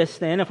do this,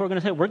 then if we're gonna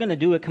say we're gonna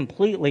do it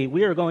completely,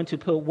 we are going to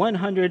put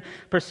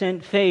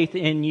 100% faith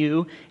in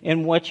you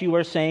and what you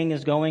are saying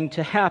is going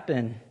to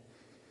happen.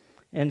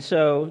 And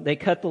so they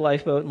cut the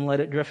lifeboat and let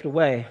it drift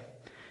away.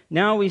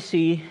 Now we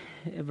see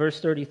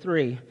verse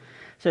 33. It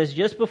says,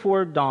 just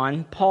before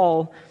dawn,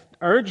 Paul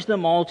urged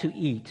them all to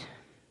eat.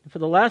 For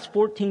the last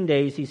 14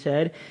 days, he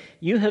said,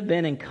 you have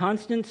been in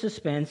constant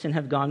suspense and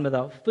have gone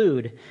without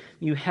food.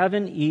 You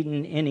haven't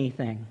eaten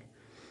anything.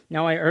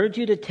 Now I urge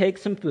you to take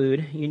some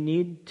food. You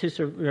need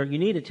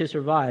it to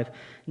survive.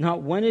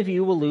 Not one of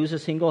you will lose a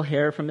single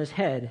hair from his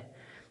head.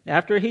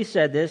 After he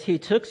said this, he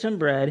took some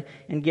bread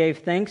and gave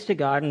thanks to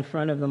God in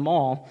front of them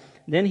all.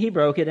 Then he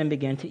broke it and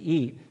began to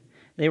eat.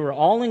 They were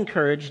all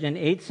encouraged and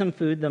ate some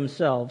food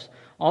themselves.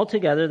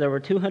 Altogether, there were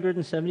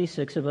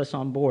 276 of us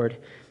on board.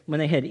 When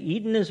they had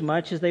eaten as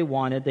much as they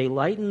wanted, they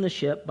lightened the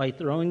ship by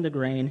throwing the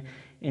grain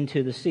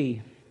into the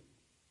sea.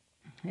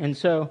 And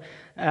so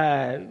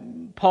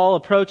Paul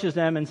approaches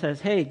them and says,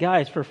 hey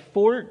guys, for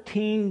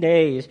 14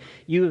 days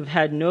you have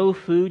had no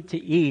food to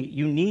eat.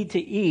 You need to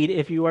eat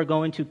if you are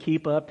going to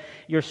keep up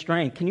your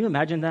strength. Can you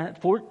imagine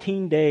that?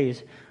 14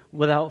 days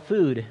without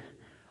food.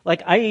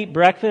 Like, I eat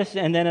breakfast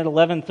and then at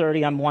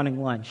 11:30 I'm wanting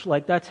lunch.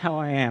 Like, that's how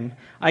I am.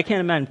 I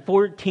can't imagine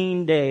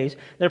 14 days.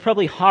 They're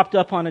probably hopped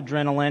up on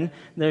adrenaline.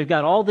 They've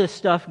got all this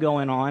stuff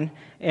going on,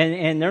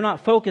 and they're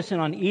not focusing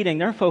on eating.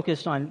 They're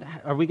focused on,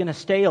 are we going to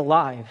stay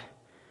alive?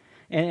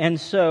 And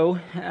so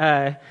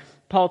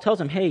Paul tells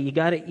them, hey, you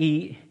got to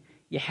eat.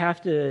 You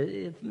have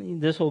to,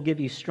 this will give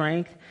you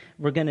strength.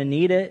 We're going to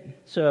need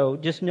it. So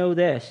just know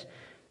this.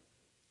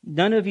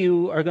 None of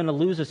you are going to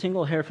lose a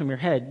single hair from your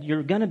head.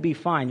 You're going to be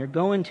fine. You're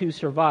going to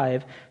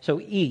survive. So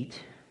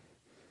eat.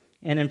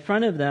 And in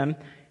front of them,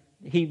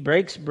 he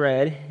breaks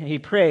bread. He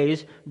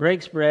prays,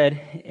 breaks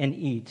bread, and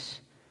eats.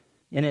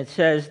 And it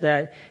says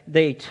that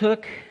they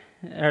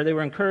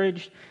were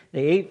encouraged.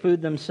 They ate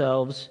food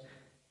themselves.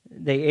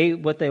 They ate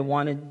what they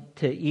wanted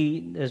to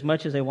eat, as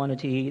much as they wanted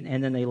to eat,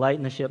 and then they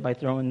lightened the ship by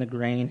throwing the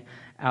grain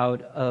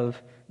out of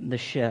the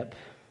ship.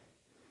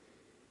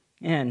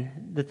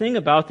 And the thing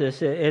about this,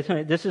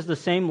 this is the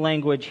same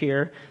language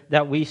here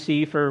that we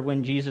see for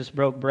when Jesus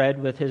broke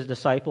bread with his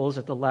disciples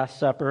at the Last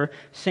Supper.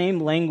 Same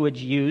language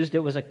used. It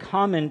was a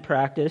common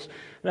practice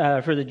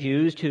for the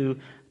Jews to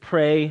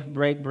pray,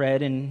 break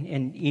bread,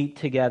 and eat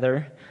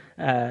together.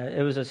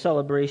 It was a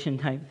celebration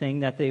type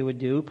thing that they would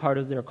do, part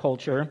of their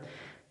culture.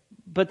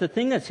 But the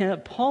thing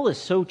Paul is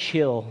so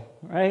chill,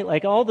 right?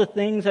 Like, all the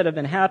things that have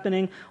been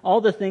happening, all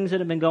the things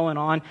that have been going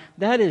on,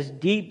 that is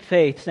deep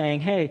faith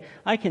saying, hey,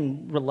 I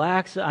can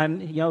relax.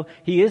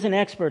 He is an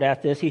expert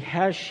at this. He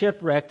has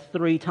shipwrecked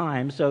 3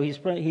 times, so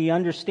he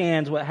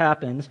understands what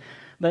happens.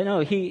 But no,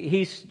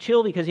 he's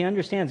chill because he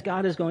understands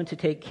God is going to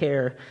take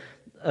care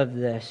of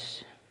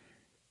this.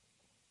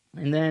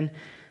 And then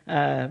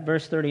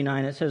verse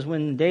 39, it says,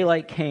 when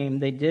daylight came,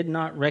 they did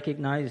not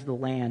recognize the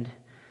land.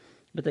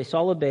 But they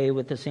saw a bay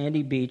with a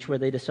sandy beach where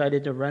they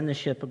decided to run the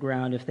ship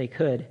aground if they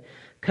could.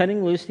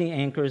 Cutting loose the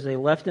anchors, they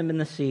left them in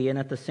the sea and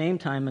at the same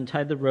time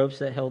untied the ropes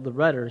that held the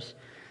rudders.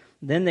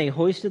 Then they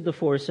hoisted the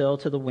foresail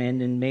to the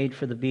wind and made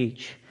for the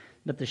beach.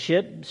 But the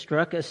ship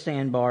struck a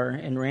sandbar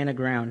and ran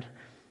aground.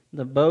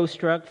 The bow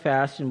struck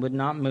fast and would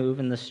not move,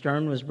 and the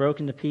stern was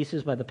broken to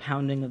pieces by the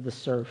pounding of the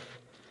surf.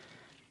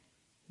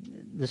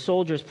 The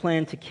soldiers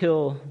planned to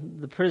kill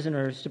the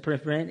prisoners to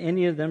prevent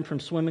any of them from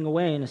swimming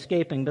away and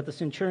escaping, but the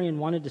centurion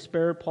wanted to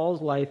spare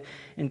Paul's life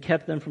and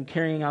kept them from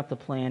carrying out the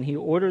plan. He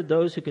ordered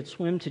those who could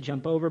swim to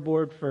jump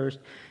overboard first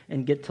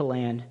and get to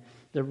land.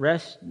 The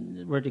rest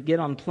were to get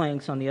on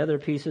planks on the other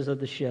pieces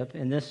of the ship.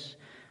 In this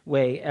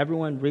way,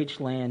 everyone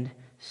reached land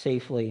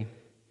safely.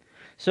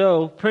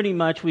 So, pretty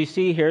much we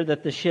see here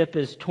that the ship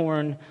is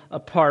torn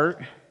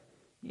apart.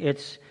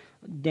 It's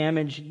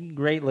damaged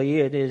greatly.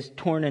 It is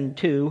torn in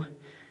two.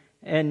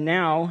 And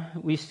now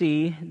we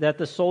see that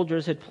the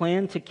soldiers had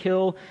planned to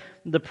kill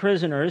the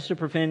prisoners to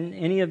prevent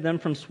any of them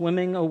from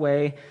swimming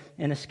away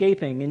and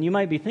escaping. And you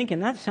might be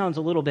thinking, that sounds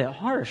a little bit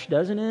harsh,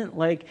 doesn't it?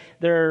 Like,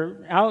 they're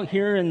out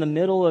here in the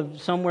middle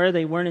of somewhere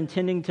they weren't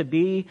intending to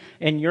be,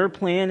 and your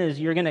plan is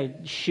you're going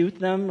to shoot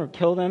them or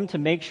kill them to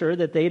make sure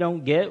that they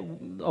don't get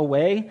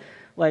away.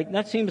 Like,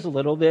 that seems a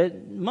little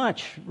bit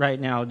much right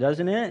now,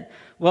 doesn't it?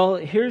 Well,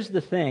 here's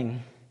the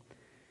thing.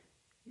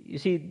 You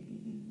see,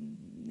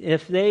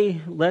 if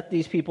they let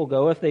these people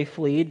go, if they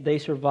fled, they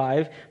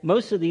survived,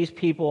 most of these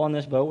people on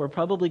this boat were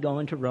probably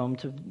going to Rome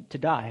to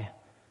die.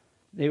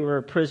 They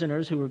were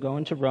prisoners who were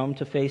going to Rome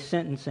to face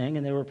sentencing,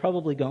 and they were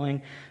probably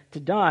going to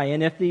die.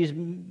 And if these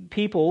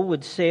people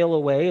would sail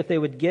away, if they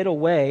would get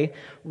away,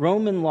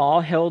 Roman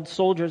law held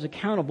soldiers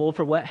accountable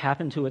for what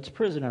happened to its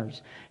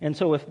prisoners. And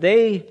so if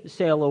they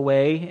sail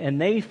away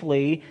and they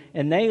flee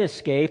and they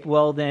escape,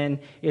 well, then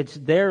it's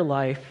their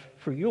life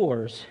for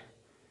yours.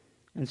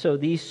 And so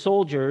these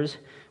soldiers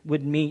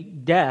would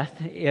meet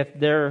death if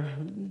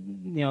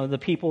the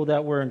people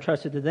that were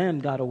entrusted to them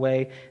got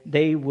away.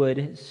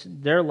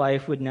 Their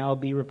life would now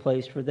be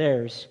replaced for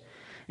theirs.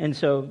 And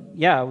so,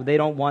 they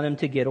don't want them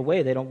to get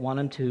away. They don't want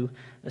them to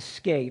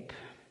escape.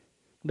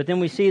 But then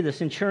we see the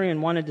centurion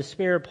wanted to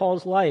spare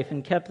Paul's life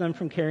and kept them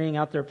from carrying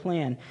out their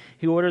plan.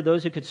 He ordered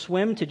those who could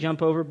swim to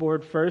jump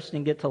overboard first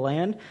and get to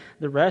land.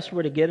 The rest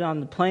were to get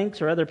on the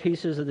planks or other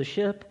pieces of the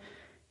ship,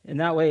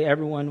 and that way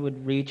everyone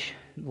would reach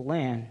the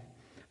land.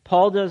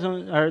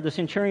 The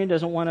centurion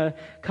doesn't want to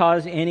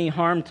cause any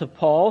harm to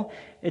Paul.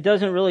 It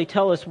doesn't really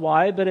tell us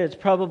why, but it's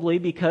probably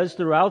because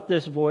throughout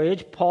this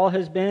voyage, Paul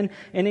has been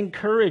an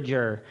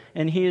encourager,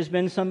 and he has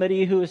been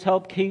somebody who has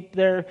helped keep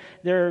their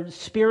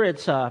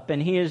spirits up,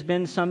 and he has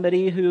been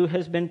somebody who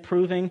has been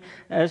proving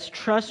as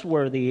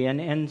trustworthy.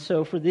 And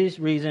so for these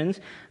reasons,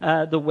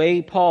 the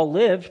way Paul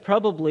lived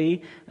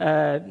probably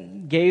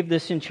gave the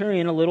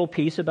centurion a little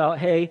piece about,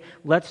 hey,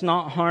 let's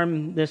not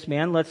harm this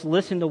man. Let's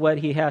listen to what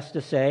he has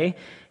to say.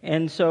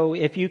 And so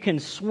if you can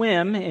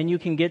swim and you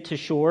can get to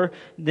shore,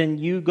 then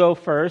you go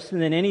first.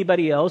 And then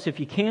anybody else, if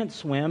you can't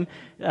swim,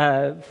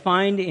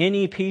 find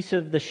any piece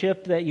of the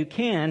ship that you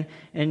can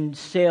and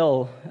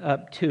sail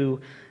up to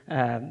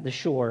the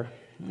shore.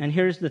 And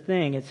here's the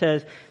thing. It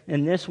says,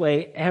 in this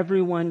way,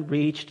 everyone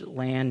reached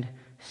land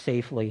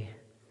safely.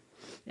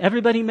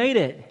 Everybody made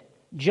it.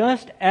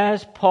 Just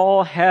as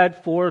Paul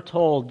had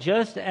foretold,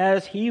 just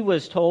as he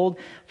was told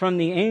from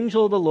the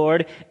angel of the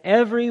Lord,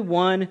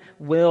 everyone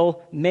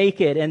will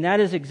make it. And that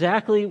is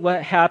exactly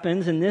what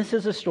happens. And this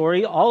is a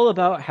story all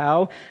about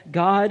how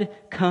God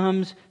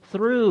comes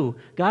through.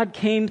 God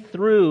came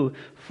through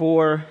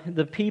for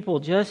the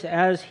people just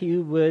as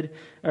he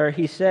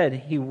said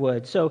he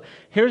would. So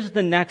here's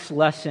the next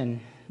lesson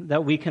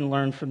that we can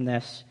learn from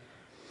this.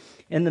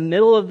 In the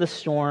middle of the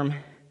storm,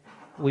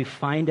 we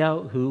find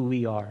out who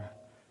we are.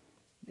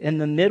 In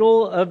the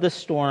middle of the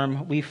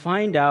storm, we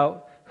find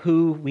out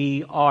who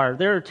we are.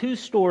 There are two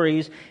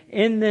stories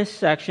in this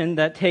section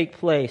that take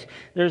place.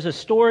 There's a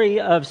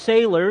story of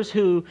sailors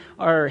who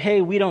are,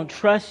 hey, we don't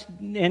trust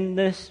in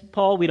this,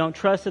 Paul. We don't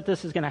trust that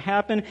this is going to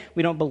happen.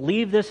 We don't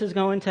believe this is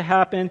going to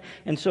happen.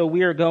 And so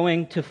we are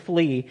going to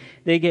flee.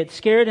 They get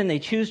scared and they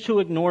choose to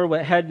ignore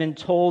what had been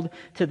told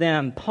to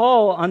them.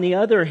 Paul, on the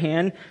other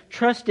hand,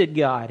 trusted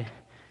God.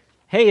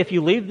 Hey, if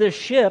you leave this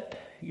ship,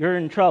 you're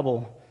in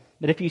trouble.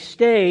 But if you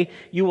stay,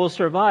 you will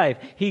survive.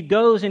 He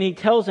goes and he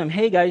tells them,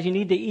 hey guys, you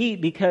need to eat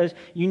because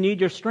you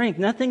need your strength.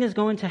 Nothing is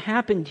going to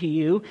happen to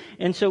you,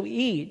 and so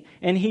eat.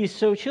 And he's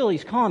so chill,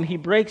 he's calm. He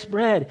breaks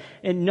bread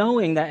and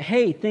knowing that,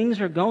 hey, things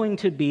are going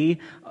to be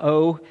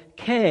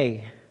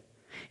okay.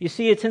 You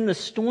see, it's in the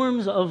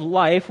storms of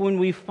life when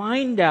we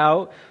find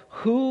out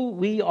who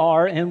we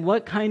are and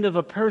what kind of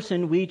a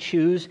person we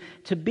choose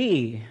to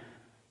be.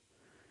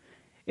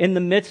 In the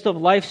midst of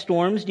life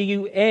storms, do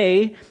you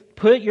A,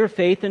 put your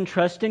faith and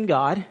trust in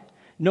God,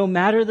 no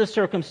matter the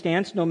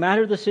circumstance, no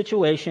matter the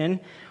situation,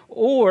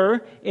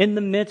 or in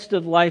the midst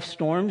of life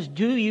storms,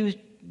 do you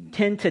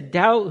tend to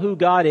doubt who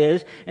God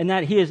is and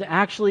that He is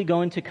actually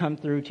going to come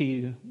through to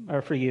you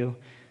or for you?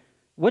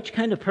 Which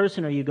kind of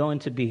person are you going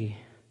to be?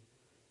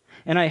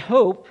 And I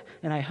hope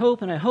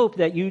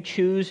that you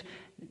choose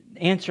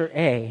answer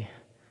A.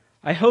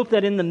 I hope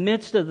that in the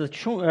midst of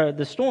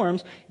the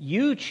storms,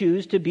 you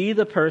choose to be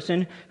the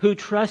person who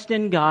trusts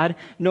in God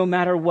no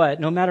matter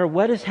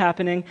what is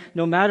happening,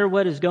 no matter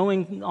what is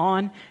going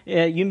on.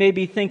 You may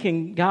be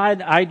thinking,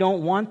 God, I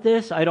don't want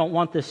this. I don't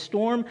want this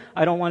storm.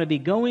 I don't want to be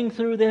going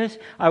through this.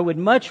 I would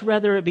much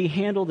rather it be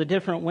handled a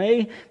different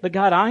way. But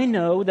God, I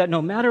know that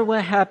no matter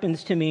what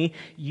happens to me,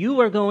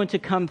 you are going to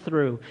come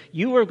through.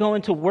 You are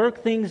going to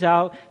work things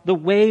out the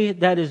way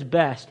that is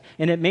best.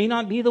 And it may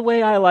not be the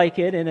way I like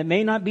it, and it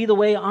may not be the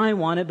way I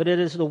want it, but it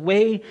is the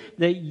way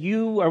that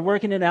you are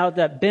working it out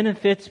that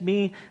benefits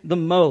me the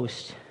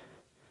most.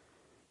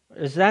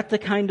 Is that the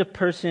kind of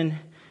person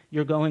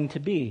you're going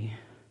to be?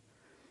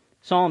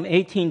 Psalm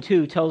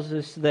 18:2 tells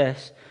us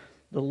this: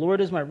 the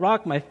Lord is my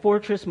rock, my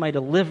fortress, my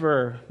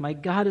deliverer. My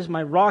God is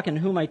my rock in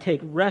whom I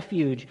take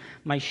refuge,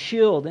 my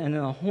shield and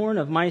the horn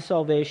of my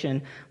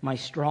salvation, my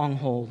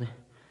stronghold.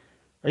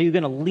 Are you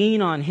going to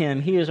lean on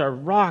Him? He is our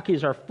rock. He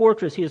is our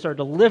fortress. He is our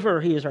deliverer.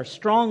 He is our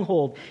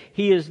stronghold.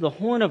 He is the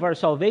horn of our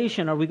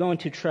salvation. Are we going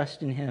to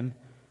trust in Him?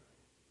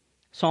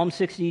 Psalm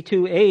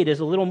 62:8 is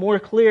a little more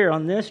clear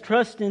on this.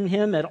 Trust in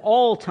Him at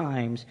all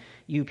times,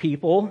 you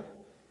people.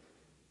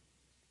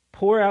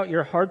 Pour out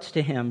your hearts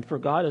to Him, for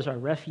God is our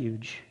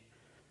refuge.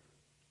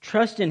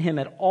 Trust in Him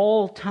at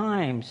all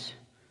times,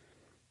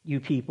 you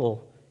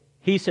people.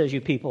 He says you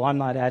people. I'm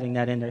not adding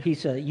that in there. He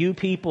said you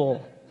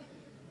people.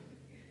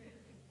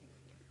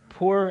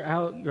 Pour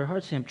out your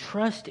hearts to Him.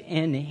 Trust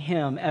in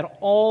Him at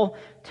all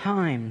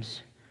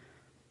times.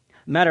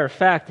 Matter of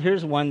fact,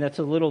 here's one that's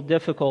a little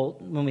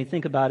difficult when we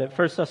think about it.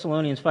 1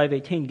 Thessalonians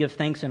 5:18, give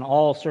thanks in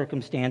all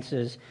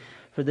circumstances,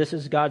 for this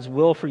is God's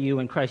will for you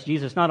in Christ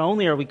Jesus. Not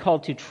only are we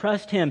called to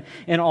trust Him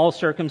in all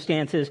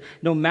circumstances,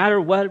 no matter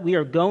what we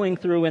are going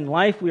through in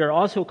life, we are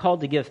also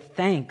called to give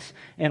thanks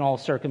in all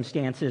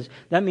circumstances.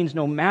 That means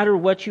no matter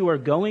what you are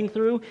going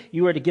through,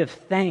 you are to give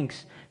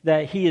thanks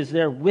that He is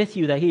there with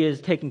you, that He is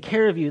taking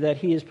care of you, that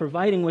He is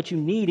providing what you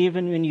need,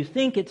 even when you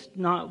think it's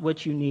not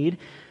what you need.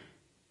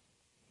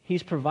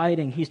 He's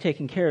providing, He's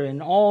taking care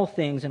in all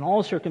things, in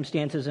all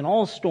circumstances, in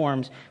all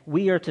storms.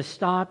 We are to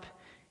stop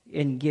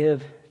and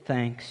give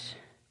thanks.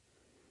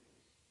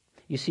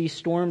 You see,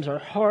 storms are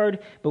hard,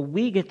 but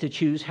we get to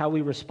choose how we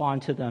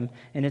respond to them.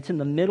 And it's in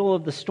the middle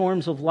of the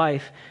storms of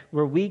life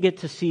where we get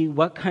to see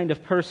what kind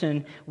of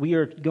person we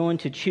are going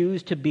to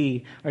choose to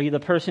be. Are you the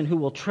person who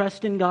will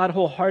trust in God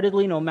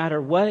wholeheartedly no matter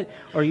what?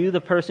 Or are you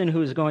the person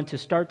who is going to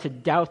start to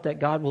doubt that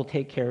God will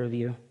take care of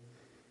you?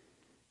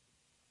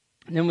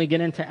 And then we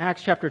get into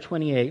Acts chapter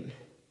 28,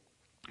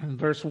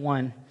 verse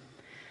 1.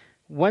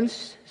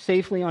 Once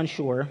safely on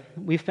shore,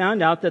 we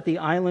found out that the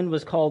island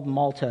was called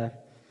Malta.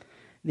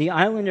 The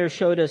islanders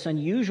showed us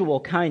unusual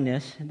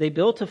kindness. They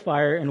built a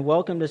fire and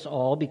welcomed us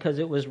all because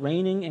it was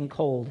raining and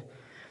cold.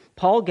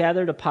 Paul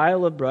gathered a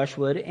pile of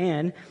brushwood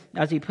and,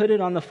 as he put it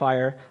on the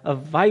fire, a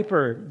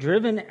viper,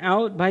 driven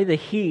out by the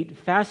heat,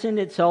 fastened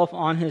itself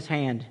on his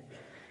hand.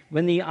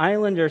 When the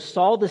islanders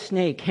saw the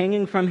snake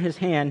hanging from his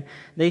hand,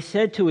 they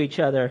said to each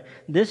other,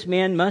 "This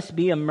man must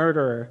be a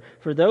murderer,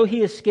 for though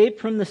he escaped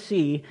from the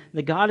sea,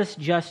 the goddess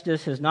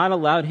Justice has not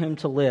allowed him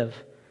to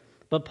live."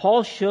 But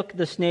Paul shook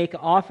the snake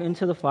off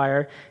into the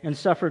fire and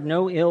suffered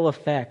no ill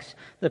effects.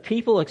 The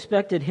people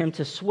expected him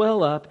to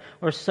swell up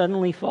or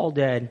suddenly fall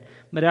dead.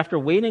 But after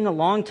waiting a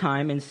long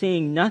time and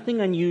seeing nothing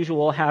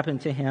unusual happen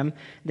to him,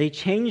 they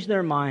changed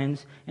their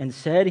minds and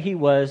said he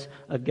was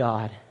a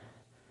god.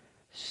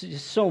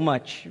 So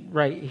much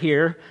right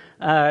here.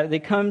 They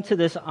come to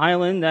this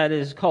island that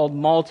is called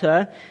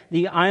Malta.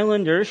 The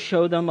islanders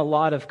show them a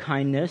lot of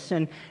kindness.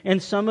 And in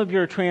some of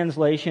your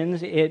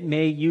translations, it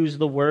may use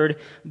the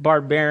word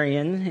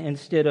barbarian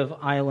instead of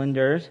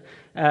islanders.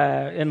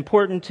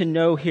 Important to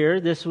know here,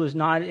 this was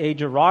not a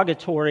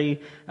derogatory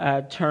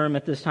term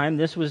at this time.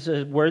 This was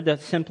a word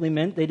that simply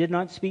meant they did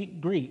not speak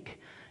Greek.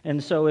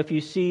 And so if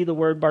you see the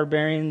word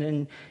barbarian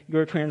in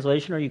your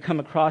translation or you come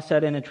across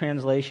that in a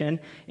translation,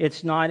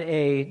 it's not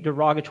a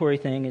derogatory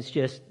thing. It's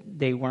just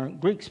they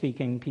weren't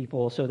Greek-speaking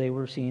people, so they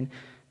were seen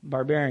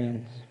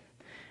barbarians.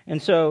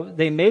 And so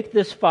they make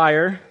this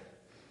fire,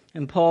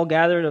 and Paul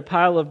gathered a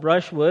pile of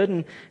brushwood,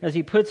 and as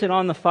he puts it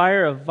on the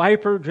fire, a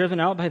viper driven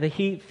out by the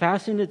heat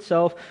fastened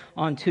itself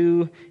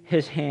onto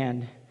his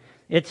hand.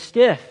 It's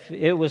stiff.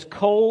 It was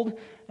cold.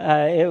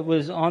 It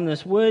was on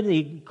this wood.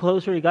 The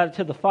closer he got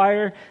to the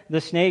fire, the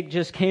snake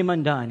just came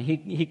undone.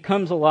 He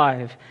comes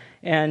alive.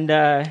 And,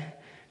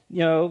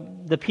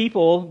 the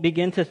people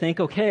begin to think,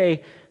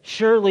 okay,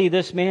 surely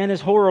this man is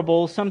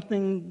horrible.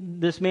 Something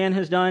this man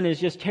has done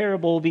is just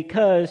terrible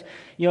because,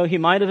 he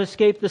might have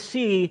escaped the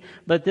sea,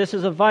 but this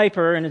is a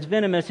viper and it's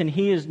venomous and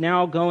he is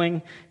now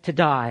going to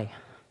die.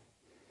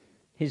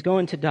 He's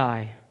going to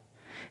die.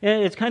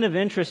 It's kind of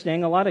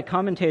interesting. A lot of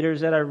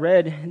commentators that I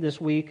read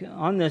this week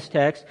on this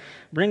text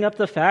bring up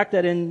the fact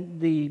that in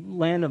the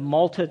land of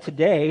Malta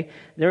today,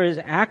 there is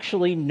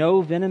actually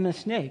no venomous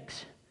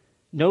snakes.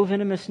 No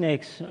venomous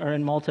snakes are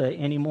in Malta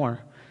anymore.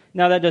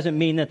 Now, that doesn't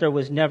mean that there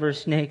was never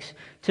snakes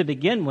to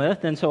begin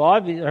with,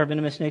 or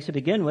venomous snakes to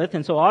begin with,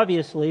 and so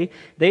obviously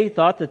they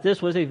thought that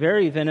this was a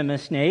very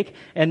venomous snake,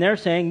 and they're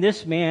saying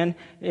this man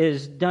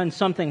has done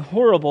something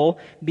horrible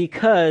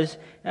because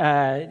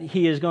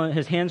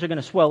his hands are going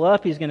to swell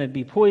up, he's going to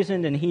be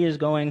poisoned, and he is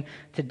going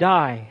to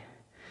die.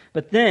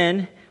 But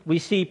then we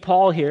see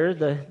Paul here,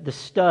 the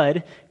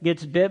stud,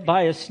 gets bit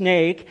by a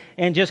snake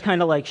and just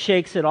kind of like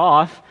shakes it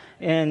off,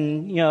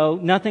 and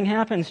nothing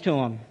happens to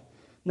him.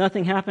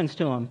 Nothing happens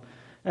to him.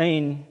 I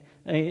mean,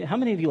 how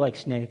many of you like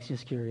snakes?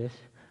 Just curious.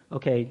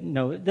 Okay,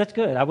 no, that's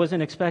good. I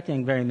wasn't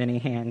expecting very many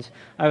hands.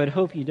 I would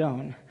hope you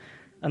don't.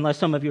 Unless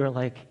some of you are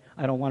like,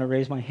 I don't want to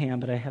raise my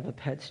hand, but I have a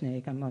pet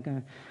snake. I'm not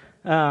going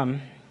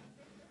to.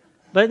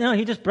 But no,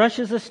 he just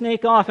brushes the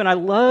snake off, and I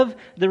love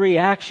the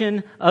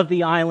reaction of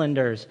the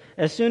islanders.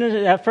 As soon as,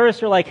 at first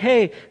they're like,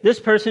 hey, this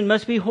person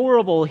must be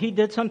horrible. He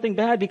did something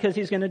bad because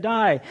he's going to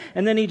die.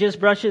 And then he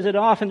just brushes it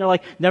off, and they're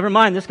like, never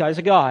mind, this guy's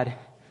a god.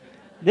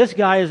 This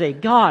guy is a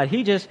god.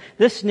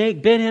 This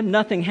snake bit him,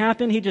 nothing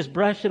happened. He just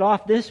brushed it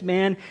off. This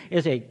man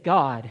is a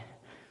god.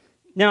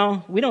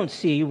 Now, we don't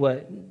see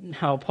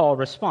how Paul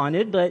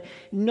responded, but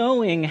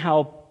knowing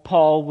how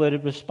Paul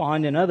would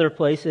respond in other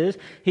places,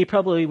 he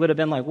probably would have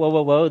been like,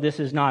 whoa, this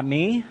is not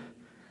me.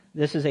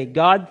 This is a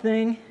God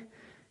thing.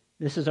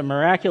 This is a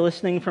miraculous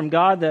thing from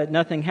God that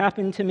nothing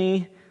happened to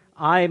me.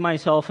 I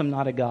myself am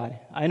not a god.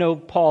 I know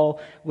Paul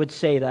would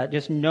say that,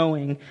 just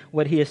knowing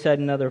what he has said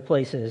in other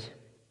places.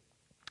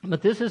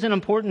 But this is an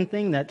important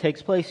thing that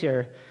takes place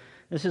here.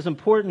 This is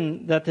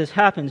important that this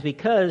happens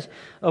because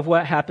of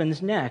what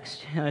happens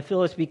next. And I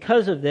feel it's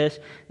because of this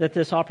that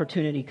this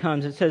opportunity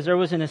comes. It says there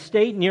was an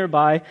estate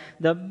nearby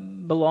that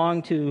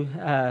belonged to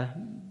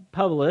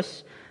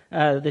Publius,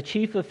 the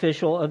chief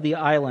official of the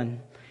island.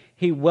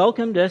 He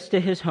welcomed us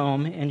to his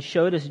home and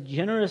showed us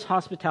generous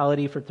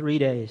hospitality for 3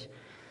 days.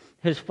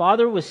 His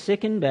father was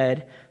sick in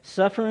bed,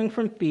 suffering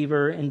from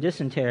fever and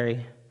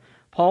dysentery.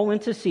 Paul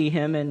went to see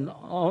him and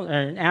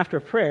after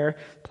prayer,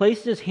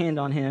 placed his hand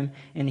on him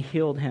and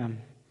healed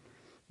him.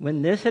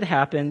 When this had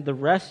happened, the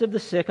rest of the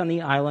sick on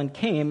the island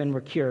came and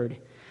were cured.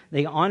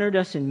 They honored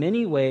us in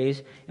many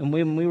ways, and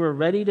when we were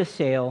ready to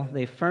sail,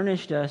 they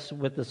furnished us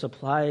with the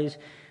supplies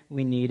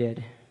we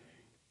needed.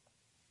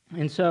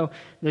 And so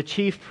the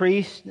chief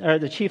priest, or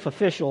the chief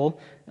official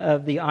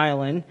of the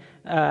island,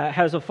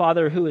 has a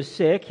father who is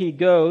sick. He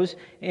goes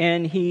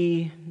and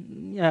he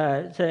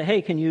said,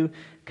 "Hey, can you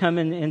come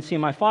and see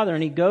my father?"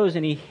 And he goes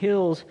and he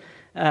heals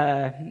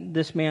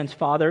this man's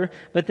father.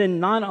 But then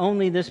not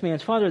only this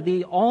man's father,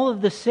 all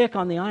of the sick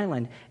on the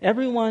island,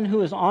 everyone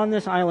who is on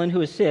this island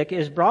who is sick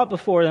is brought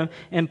before them,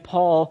 and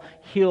Paul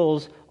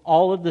heals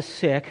all of the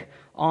sick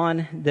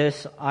on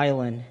this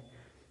island.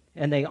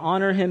 And they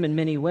honor him in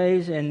many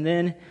ways, and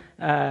then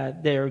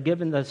they are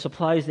given the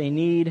supplies they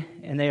need,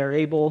 and they are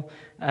able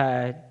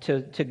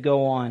to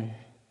go on.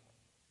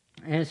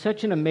 And it's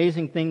such an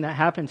amazing thing that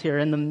happens here.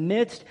 In the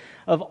midst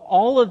of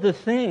all of the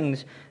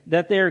things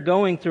that they're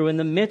going through, in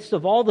the midst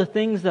of all the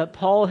things that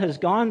Paul has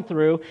gone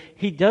through,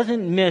 he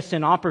doesn't miss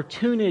an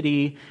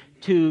opportunity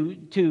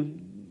to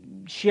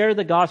share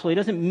the gospel. He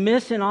doesn't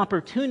miss an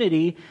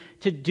opportunity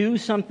to do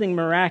something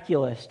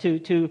miraculous,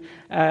 to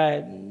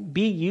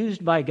be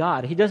used by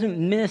God. He doesn't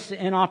miss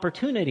an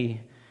opportunity.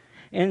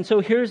 And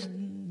so here's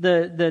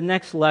the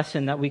next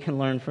lesson that we can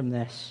learn from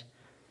this.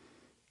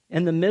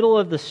 In the middle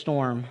of the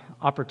storm,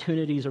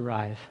 opportunities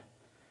arrive.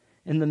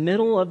 In the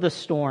middle of the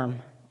storm,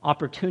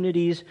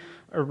 opportunities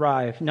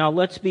arrive. Now,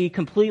 let's be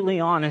completely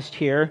honest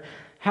here.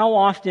 How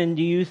often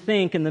do you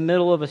think in the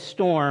middle of a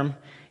storm,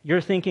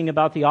 you're thinking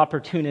about the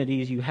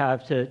opportunities you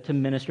have to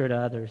minister to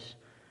others?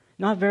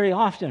 Not very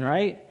often,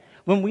 right?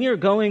 When we are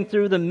going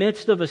through the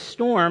midst of a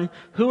storm,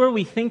 who are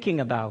we thinking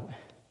about?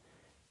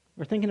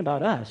 We're thinking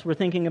about us. We're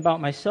thinking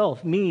about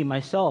myself, me,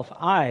 myself,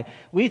 I.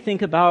 We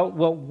think about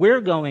what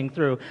we're going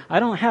through. I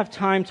don't have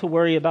time to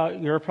worry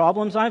about your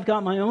problems. I've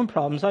got my own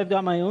problems. I've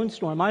got my own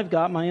storm. I've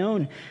got my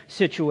own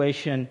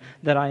situation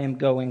that I am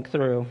going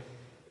through.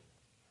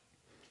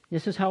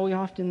 This is how we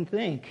often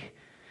think.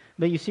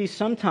 But you see,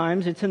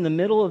 sometimes it's in the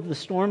middle of the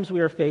storms we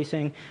are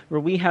facing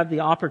where we have the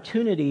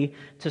opportunity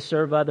to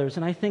serve others.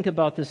 And I think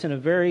about this in a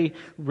very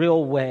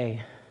real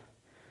way.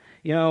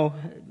 You know,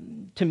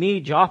 to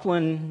me,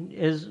 Joplin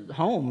is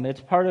home.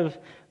 It's part of,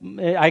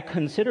 I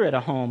consider it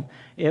a home.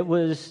 It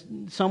was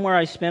somewhere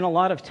I spent a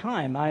lot of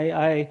time.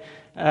 I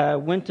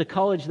went to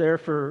college there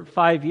for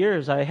 5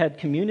 years. I had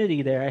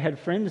community there. I had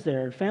friends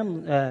there,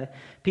 family,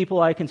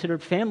 people I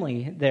considered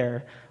family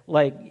there.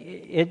 Like,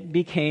 it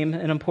became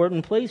an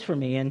important place for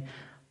me. And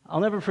I'll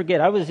never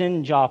forget, I was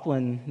in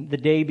Joplin the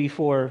day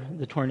before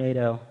the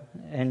tornado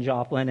in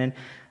Joplin.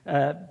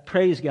 And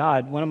praise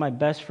God, one of my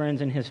best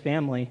friends and his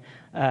family,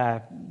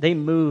 they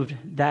moved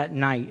that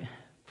night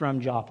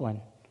from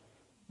Joplin.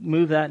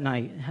 Moved that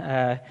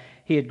night.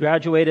 He had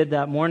graduated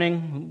that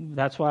morning.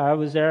 That's why I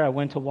was there. I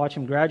went to watch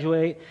him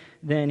graduate.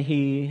 Then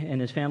he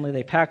and his family,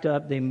 they packed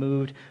up. They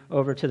moved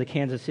over to the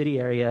Kansas City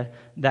area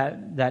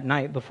that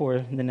night before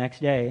the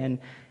next day. And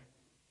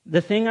the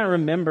thing I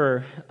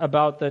remember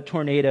about the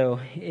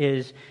tornado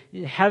is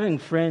having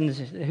friends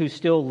who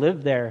still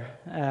live there,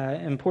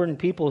 important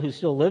people who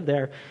still live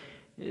there.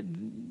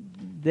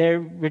 They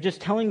were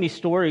just telling me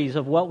stories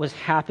of what was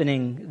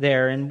happening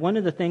there. And one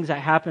of the things that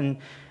happened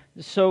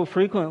so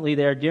frequently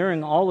there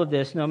during all of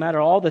this, no matter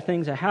all the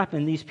things that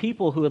happened, these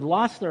people who had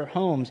lost their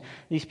homes,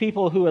 these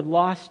people who had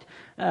lost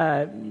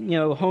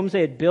homes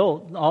they had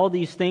built, all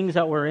these things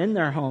that were in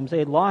their homes, they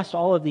had lost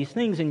all of these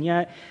things, and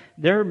yet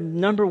their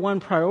number one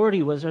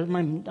priority was, are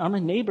my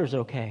neighbors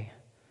okay?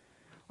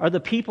 Are the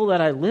people that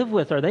I live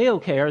with, are they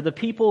okay? Are the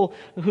people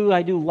who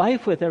I do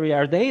life with every day,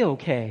 are they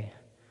okay?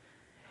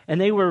 And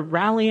they were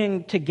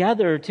rallying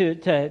together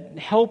to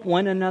help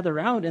one another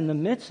out in the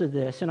midst of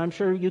this. And I'm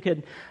sure you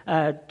could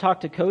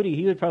talk to Cody.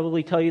 He would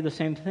probably tell you the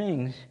same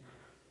things.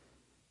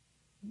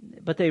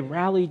 But they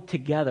rallied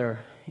together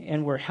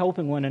and were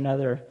helping one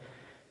another.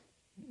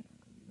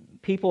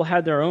 People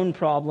had their own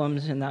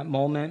problems in that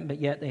moment, but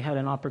yet they had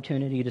an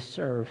opportunity to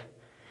serve.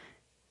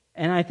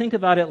 And I think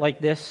about it like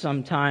this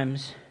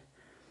sometimes.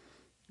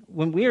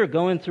 When we are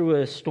going through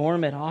a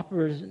storm, it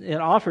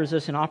offers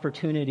us an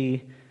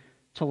opportunity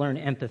to learn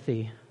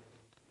empathy,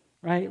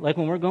 right? Like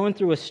when we're going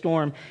through a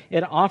storm,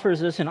 it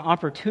offers us an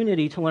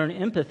opportunity to learn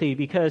empathy,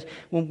 because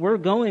when we're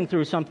going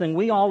through something,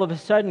 we all of a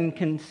sudden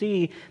can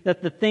see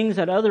that the things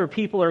that other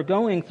people are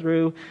going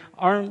through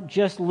aren't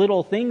just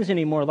little things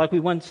anymore like we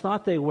once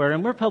thought they were.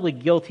 And we're probably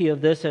guilty of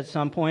this at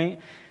some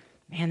point.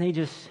 Man, they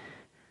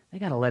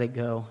got to let it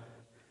go.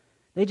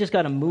 They just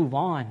got to move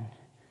on.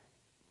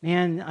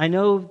 Man, I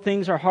know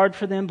things are hard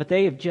for them, but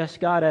they've just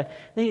got to,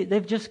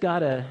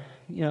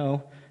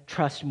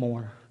 trust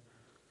more.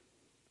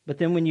 But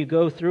then when you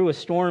go through a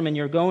storm and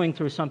you're going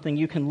through something,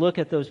 you can look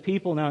at those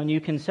people now and you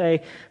can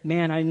say,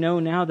 man, I know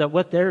now that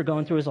what they're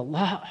going through is a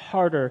lot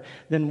harder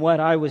than what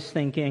I was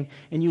thinking.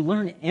 And you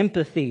learn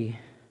empathy.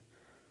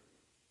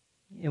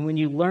 And when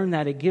you learn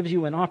that, it gives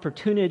you an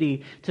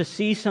opportunity to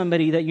see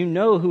somebody that you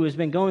know who has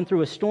been going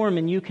through a storm,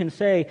 and you can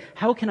say,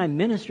 how can I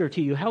minister to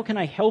you? How can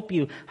I help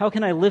you? How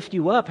can I lift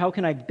you up? How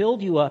can I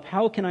build you up?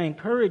 How can I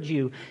encourage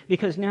you?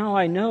 Because now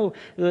I know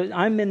that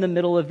I'm in the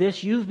middle of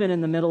this. You've been in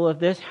the middle of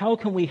this. How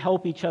can we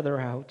help each other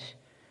out?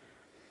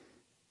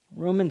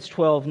 Romans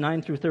 12,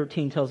 9 through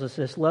 13 tells us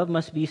this: love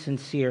must be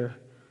sincere.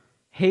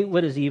 Hate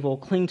what is evil,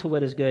 cling to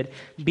what is good.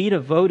 Be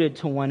devoted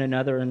to one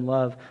another in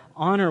love.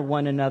 Honor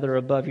one another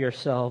above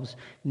yourselves.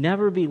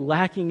 Never be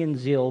lacking in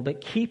zeal,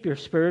 but keep your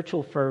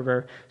spiritual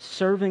fervor,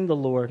 serving the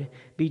Lord.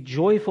 Be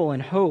joyful in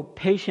hope,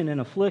 patient in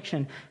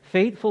affliction,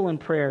 faithful in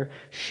prayer.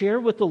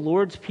 Share with the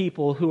Lord's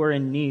people who are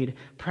in need.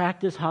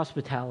 Practice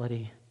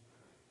hospitality.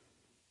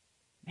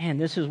 Man,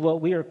 this is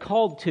what we are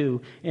called to.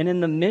 And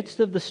in the midst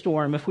of the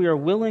storm, if we are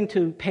willing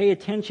to pay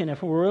attention,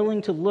 if we're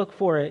willing to look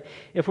for it,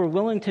 if we're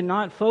willing to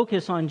not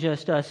focus on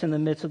just us in the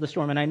midst of the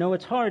storm, and I know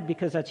it's hard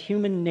because that's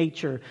human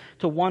nature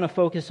to want to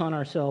focus on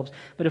ourselves,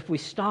 but if we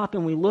stop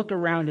and we look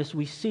around us,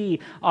 we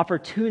see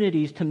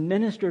opportunities to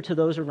minister to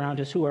those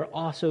around us who are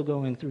also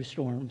going through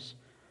storms.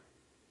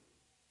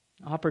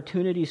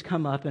 Opportunities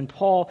come up, and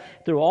Paul,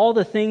 through all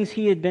the things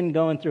he had been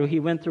going through, he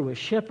went through a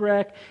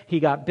shipwreck,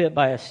 he got bit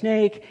by a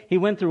snake, he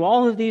went through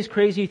all of these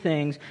crazy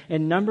things,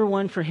 and number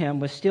one for him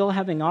was still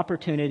having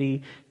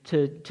opportunity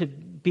to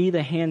be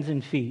the hands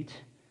and feet,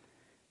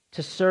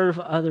 to serve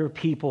other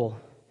people.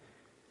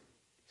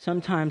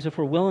 Sometimes if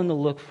we're willing to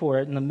look for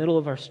it in the middle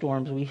of our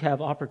storms, we have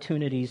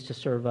opportunities to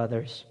serve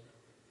others.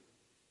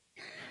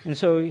 And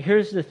so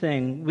here's the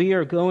thing. We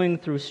are going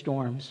through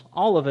storms.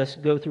 All of us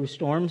go through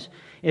storms.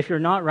 If you're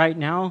not right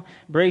now,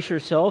 brace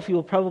yourself. You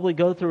will probably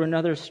go through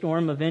another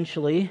storm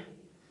eventually.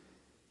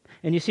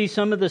 And you see,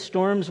 some of the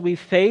storms we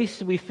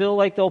face, we feel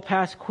like they'll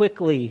pass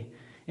quickly.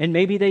 And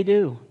maybe they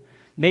do.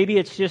 Maybe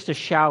it's just a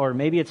shower.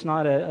 Maybe it's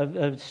not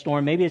a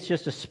storm. Maybe it's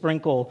just a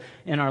sprinkle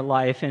in our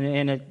life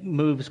and it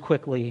moves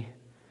quickly.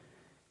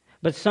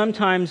 But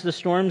sometimes the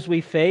storms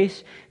we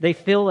face, they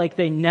feel like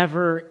they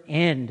never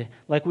end.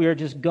 Like we are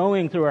just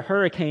going through a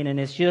hurricane and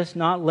it's just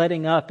not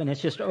letting up and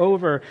it's just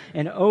over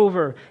and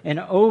over and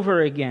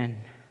over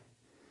again.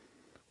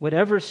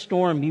 Whatever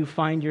storm you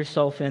find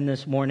yourself in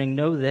this morning,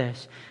 know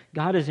this: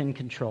 God is in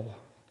control.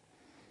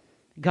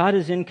 God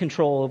is in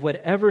control of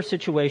whatever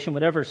situation,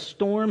 whatever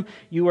storm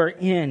you are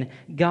in.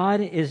 God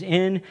is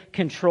in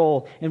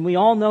control. And we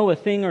all know a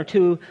thing or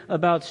two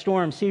about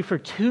storms. See, for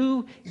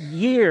 2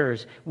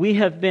 years, we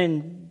have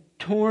been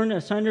torn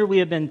asunder. We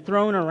have been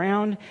thrown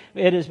around.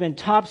 It has been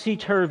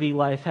topsy-turvy,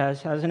 life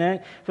hasn't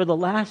it? For the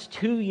last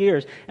 2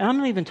 years. And I'm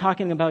not even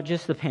talking about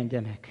just the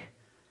pandemic.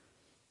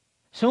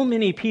 So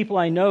many people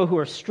I know who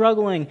are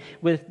struggling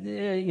with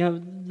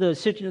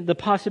the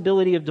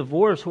possibility of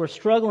divorce, who are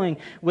struggling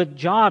with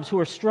jobs, who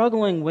are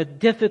struggling with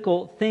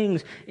difficult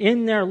things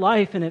in their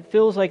life, and it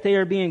feels like they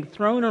are being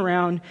thrown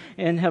around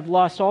and have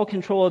lost all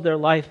control of their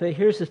life. But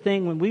here's the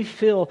thing: when we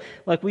feel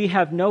like we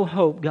have no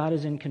hope, God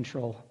is in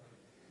control.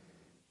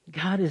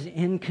 God is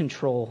in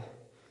control.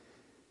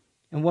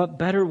 And what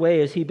better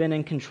way has He been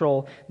in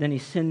control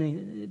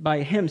than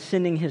by Him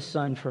sending His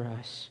Son for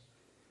us?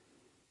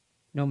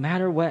 No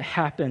matter what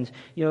happens,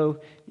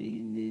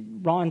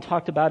 Ron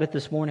talked about it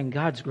this morning,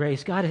 God's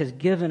grace. God has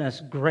given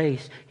us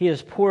grace. He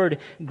has poured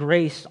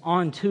grace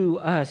onto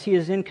us. He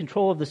is in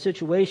control of the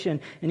situation,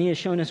 and He has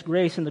shown us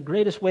grace. And the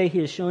greatest way He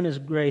has shown His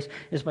grace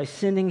is by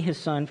sending His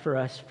Son for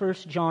us. 1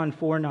 John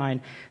 4:9.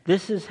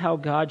 This is how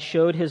God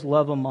showed His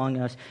love among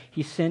us.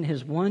 He sent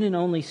His one and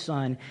only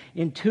Son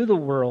into the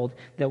world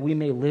that we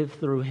may live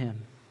through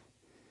Him.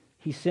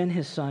 He sent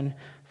His Son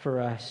for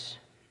us.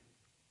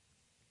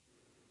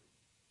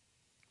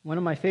 One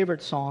of my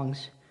favorite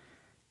songs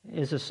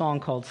is a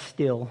song called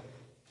Still.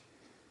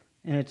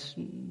 And it's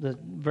the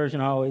version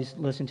I always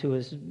listen to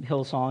is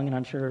Hillsong, and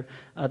I'm sure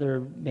other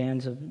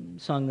bands have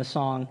sung the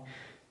song.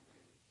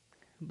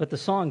 But the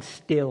song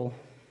Still.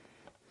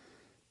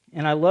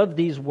 And I love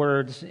these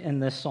words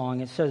in this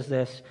song. It says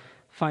this: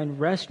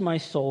 "Find rest, my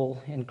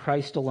soul, in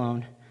Christ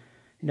alone.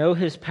 Know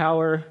His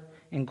power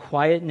in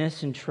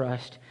quietness and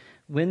trust.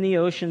 When the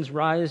oceans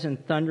rise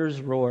and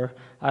thunders roar,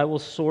 I will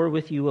soar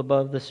with you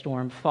above the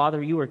storm.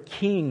 Father, you are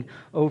king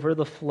over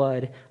the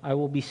flood. I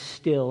will be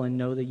still and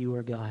know that you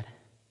are God."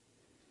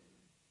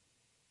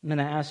 I'm going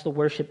to ask the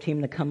worship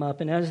team to come up,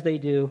 and as they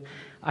do,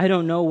 I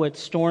don't know what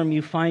storm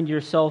you find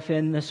yourself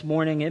in this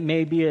morning. It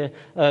may be a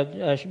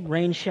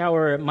rain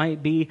shower, it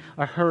might be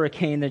a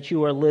hurricane that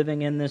you are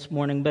living in this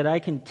morning, but I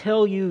can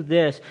tell you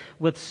this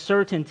with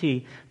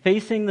certainty: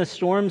 facing the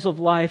storms of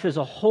life is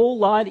a whole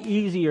lot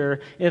easier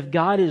if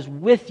God is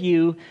with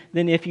you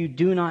than if you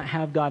do not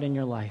have God in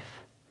your life.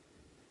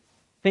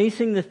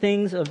 Facing the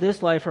things of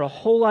this life are a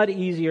whole lot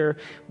easier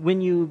when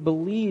you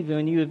believe,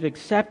 when you have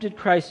accepted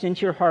Christ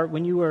into your heart,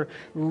 when you are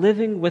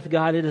living with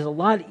God. It is a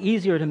lot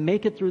easier to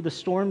make it through the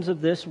storms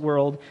of this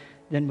world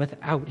than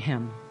without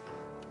Him.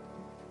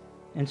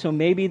 And so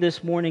maybe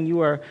this morning you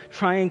are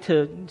trying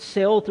to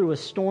sail through a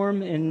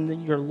storm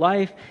in your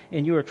life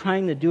and you are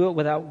trying to do it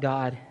without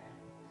God.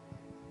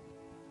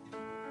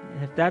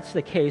 And if that's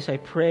the case, I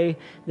pray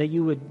that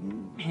you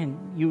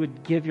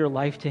would give your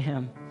life to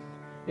Him.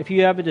 If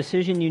you have a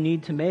decision you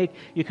need to make,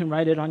 you can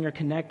write it on your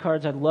Connect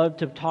cards. I'd love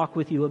to talk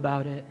with you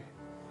about it.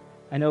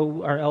 I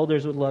know our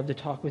elders would love to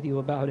talk with you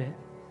about it.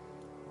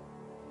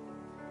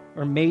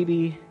 Or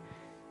maybe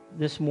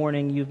this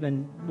morning you've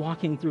been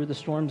walking through the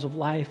storms of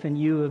life and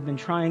you have been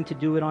trying to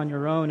do it on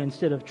your own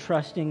instead of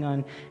trusting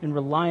on and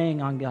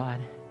relying on God.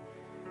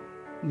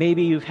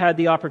 maybe you've had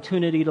the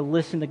opportunity to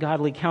listen to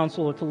godly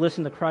counsel or to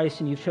listen to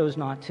Christ and you chose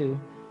not to.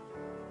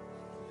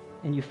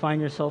 And you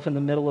find yourself in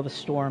the middle of a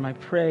storm. I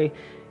pray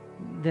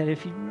that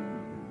if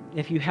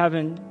you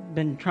haven't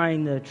been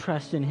trying to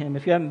trust in Him,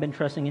 if you haven't been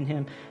trusting in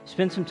Him,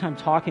 spend some time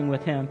talking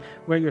with Him.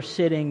 Where you're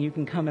sitting, you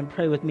can come and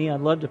pray with me.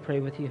 I'd love to pray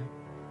with you.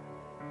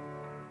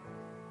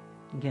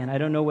 Again, I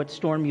don't know what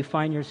storm you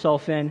find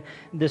yourself in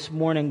this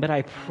morning, but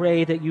I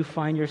pray that you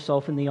find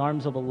yourself in the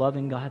arms of a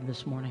loving God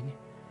this morning.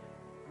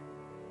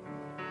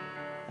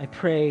 I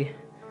pray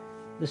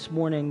this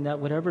morning that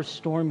whatever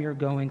storm you're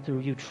going through,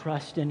 you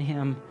trust in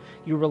Him,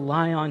 you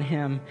rely on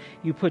Him,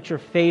 you put your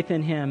faith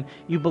in Him,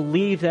 you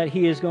believe that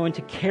He is going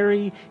to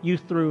carry you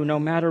through no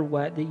matter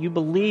what, that you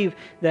believe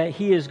that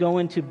He is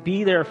going to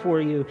be there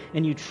for you,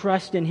 and you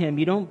trust in Him.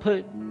 You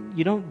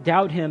don't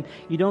doubt Him,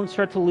 you don't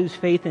start to lose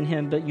faith in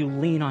Him, but you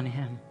lean on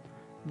Him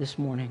this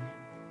morning.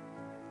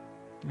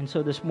 And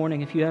so this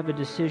morning, if you have a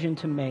decision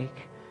to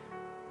make,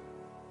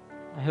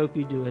 I hope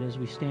you do it as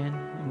we stand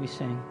and we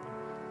sing.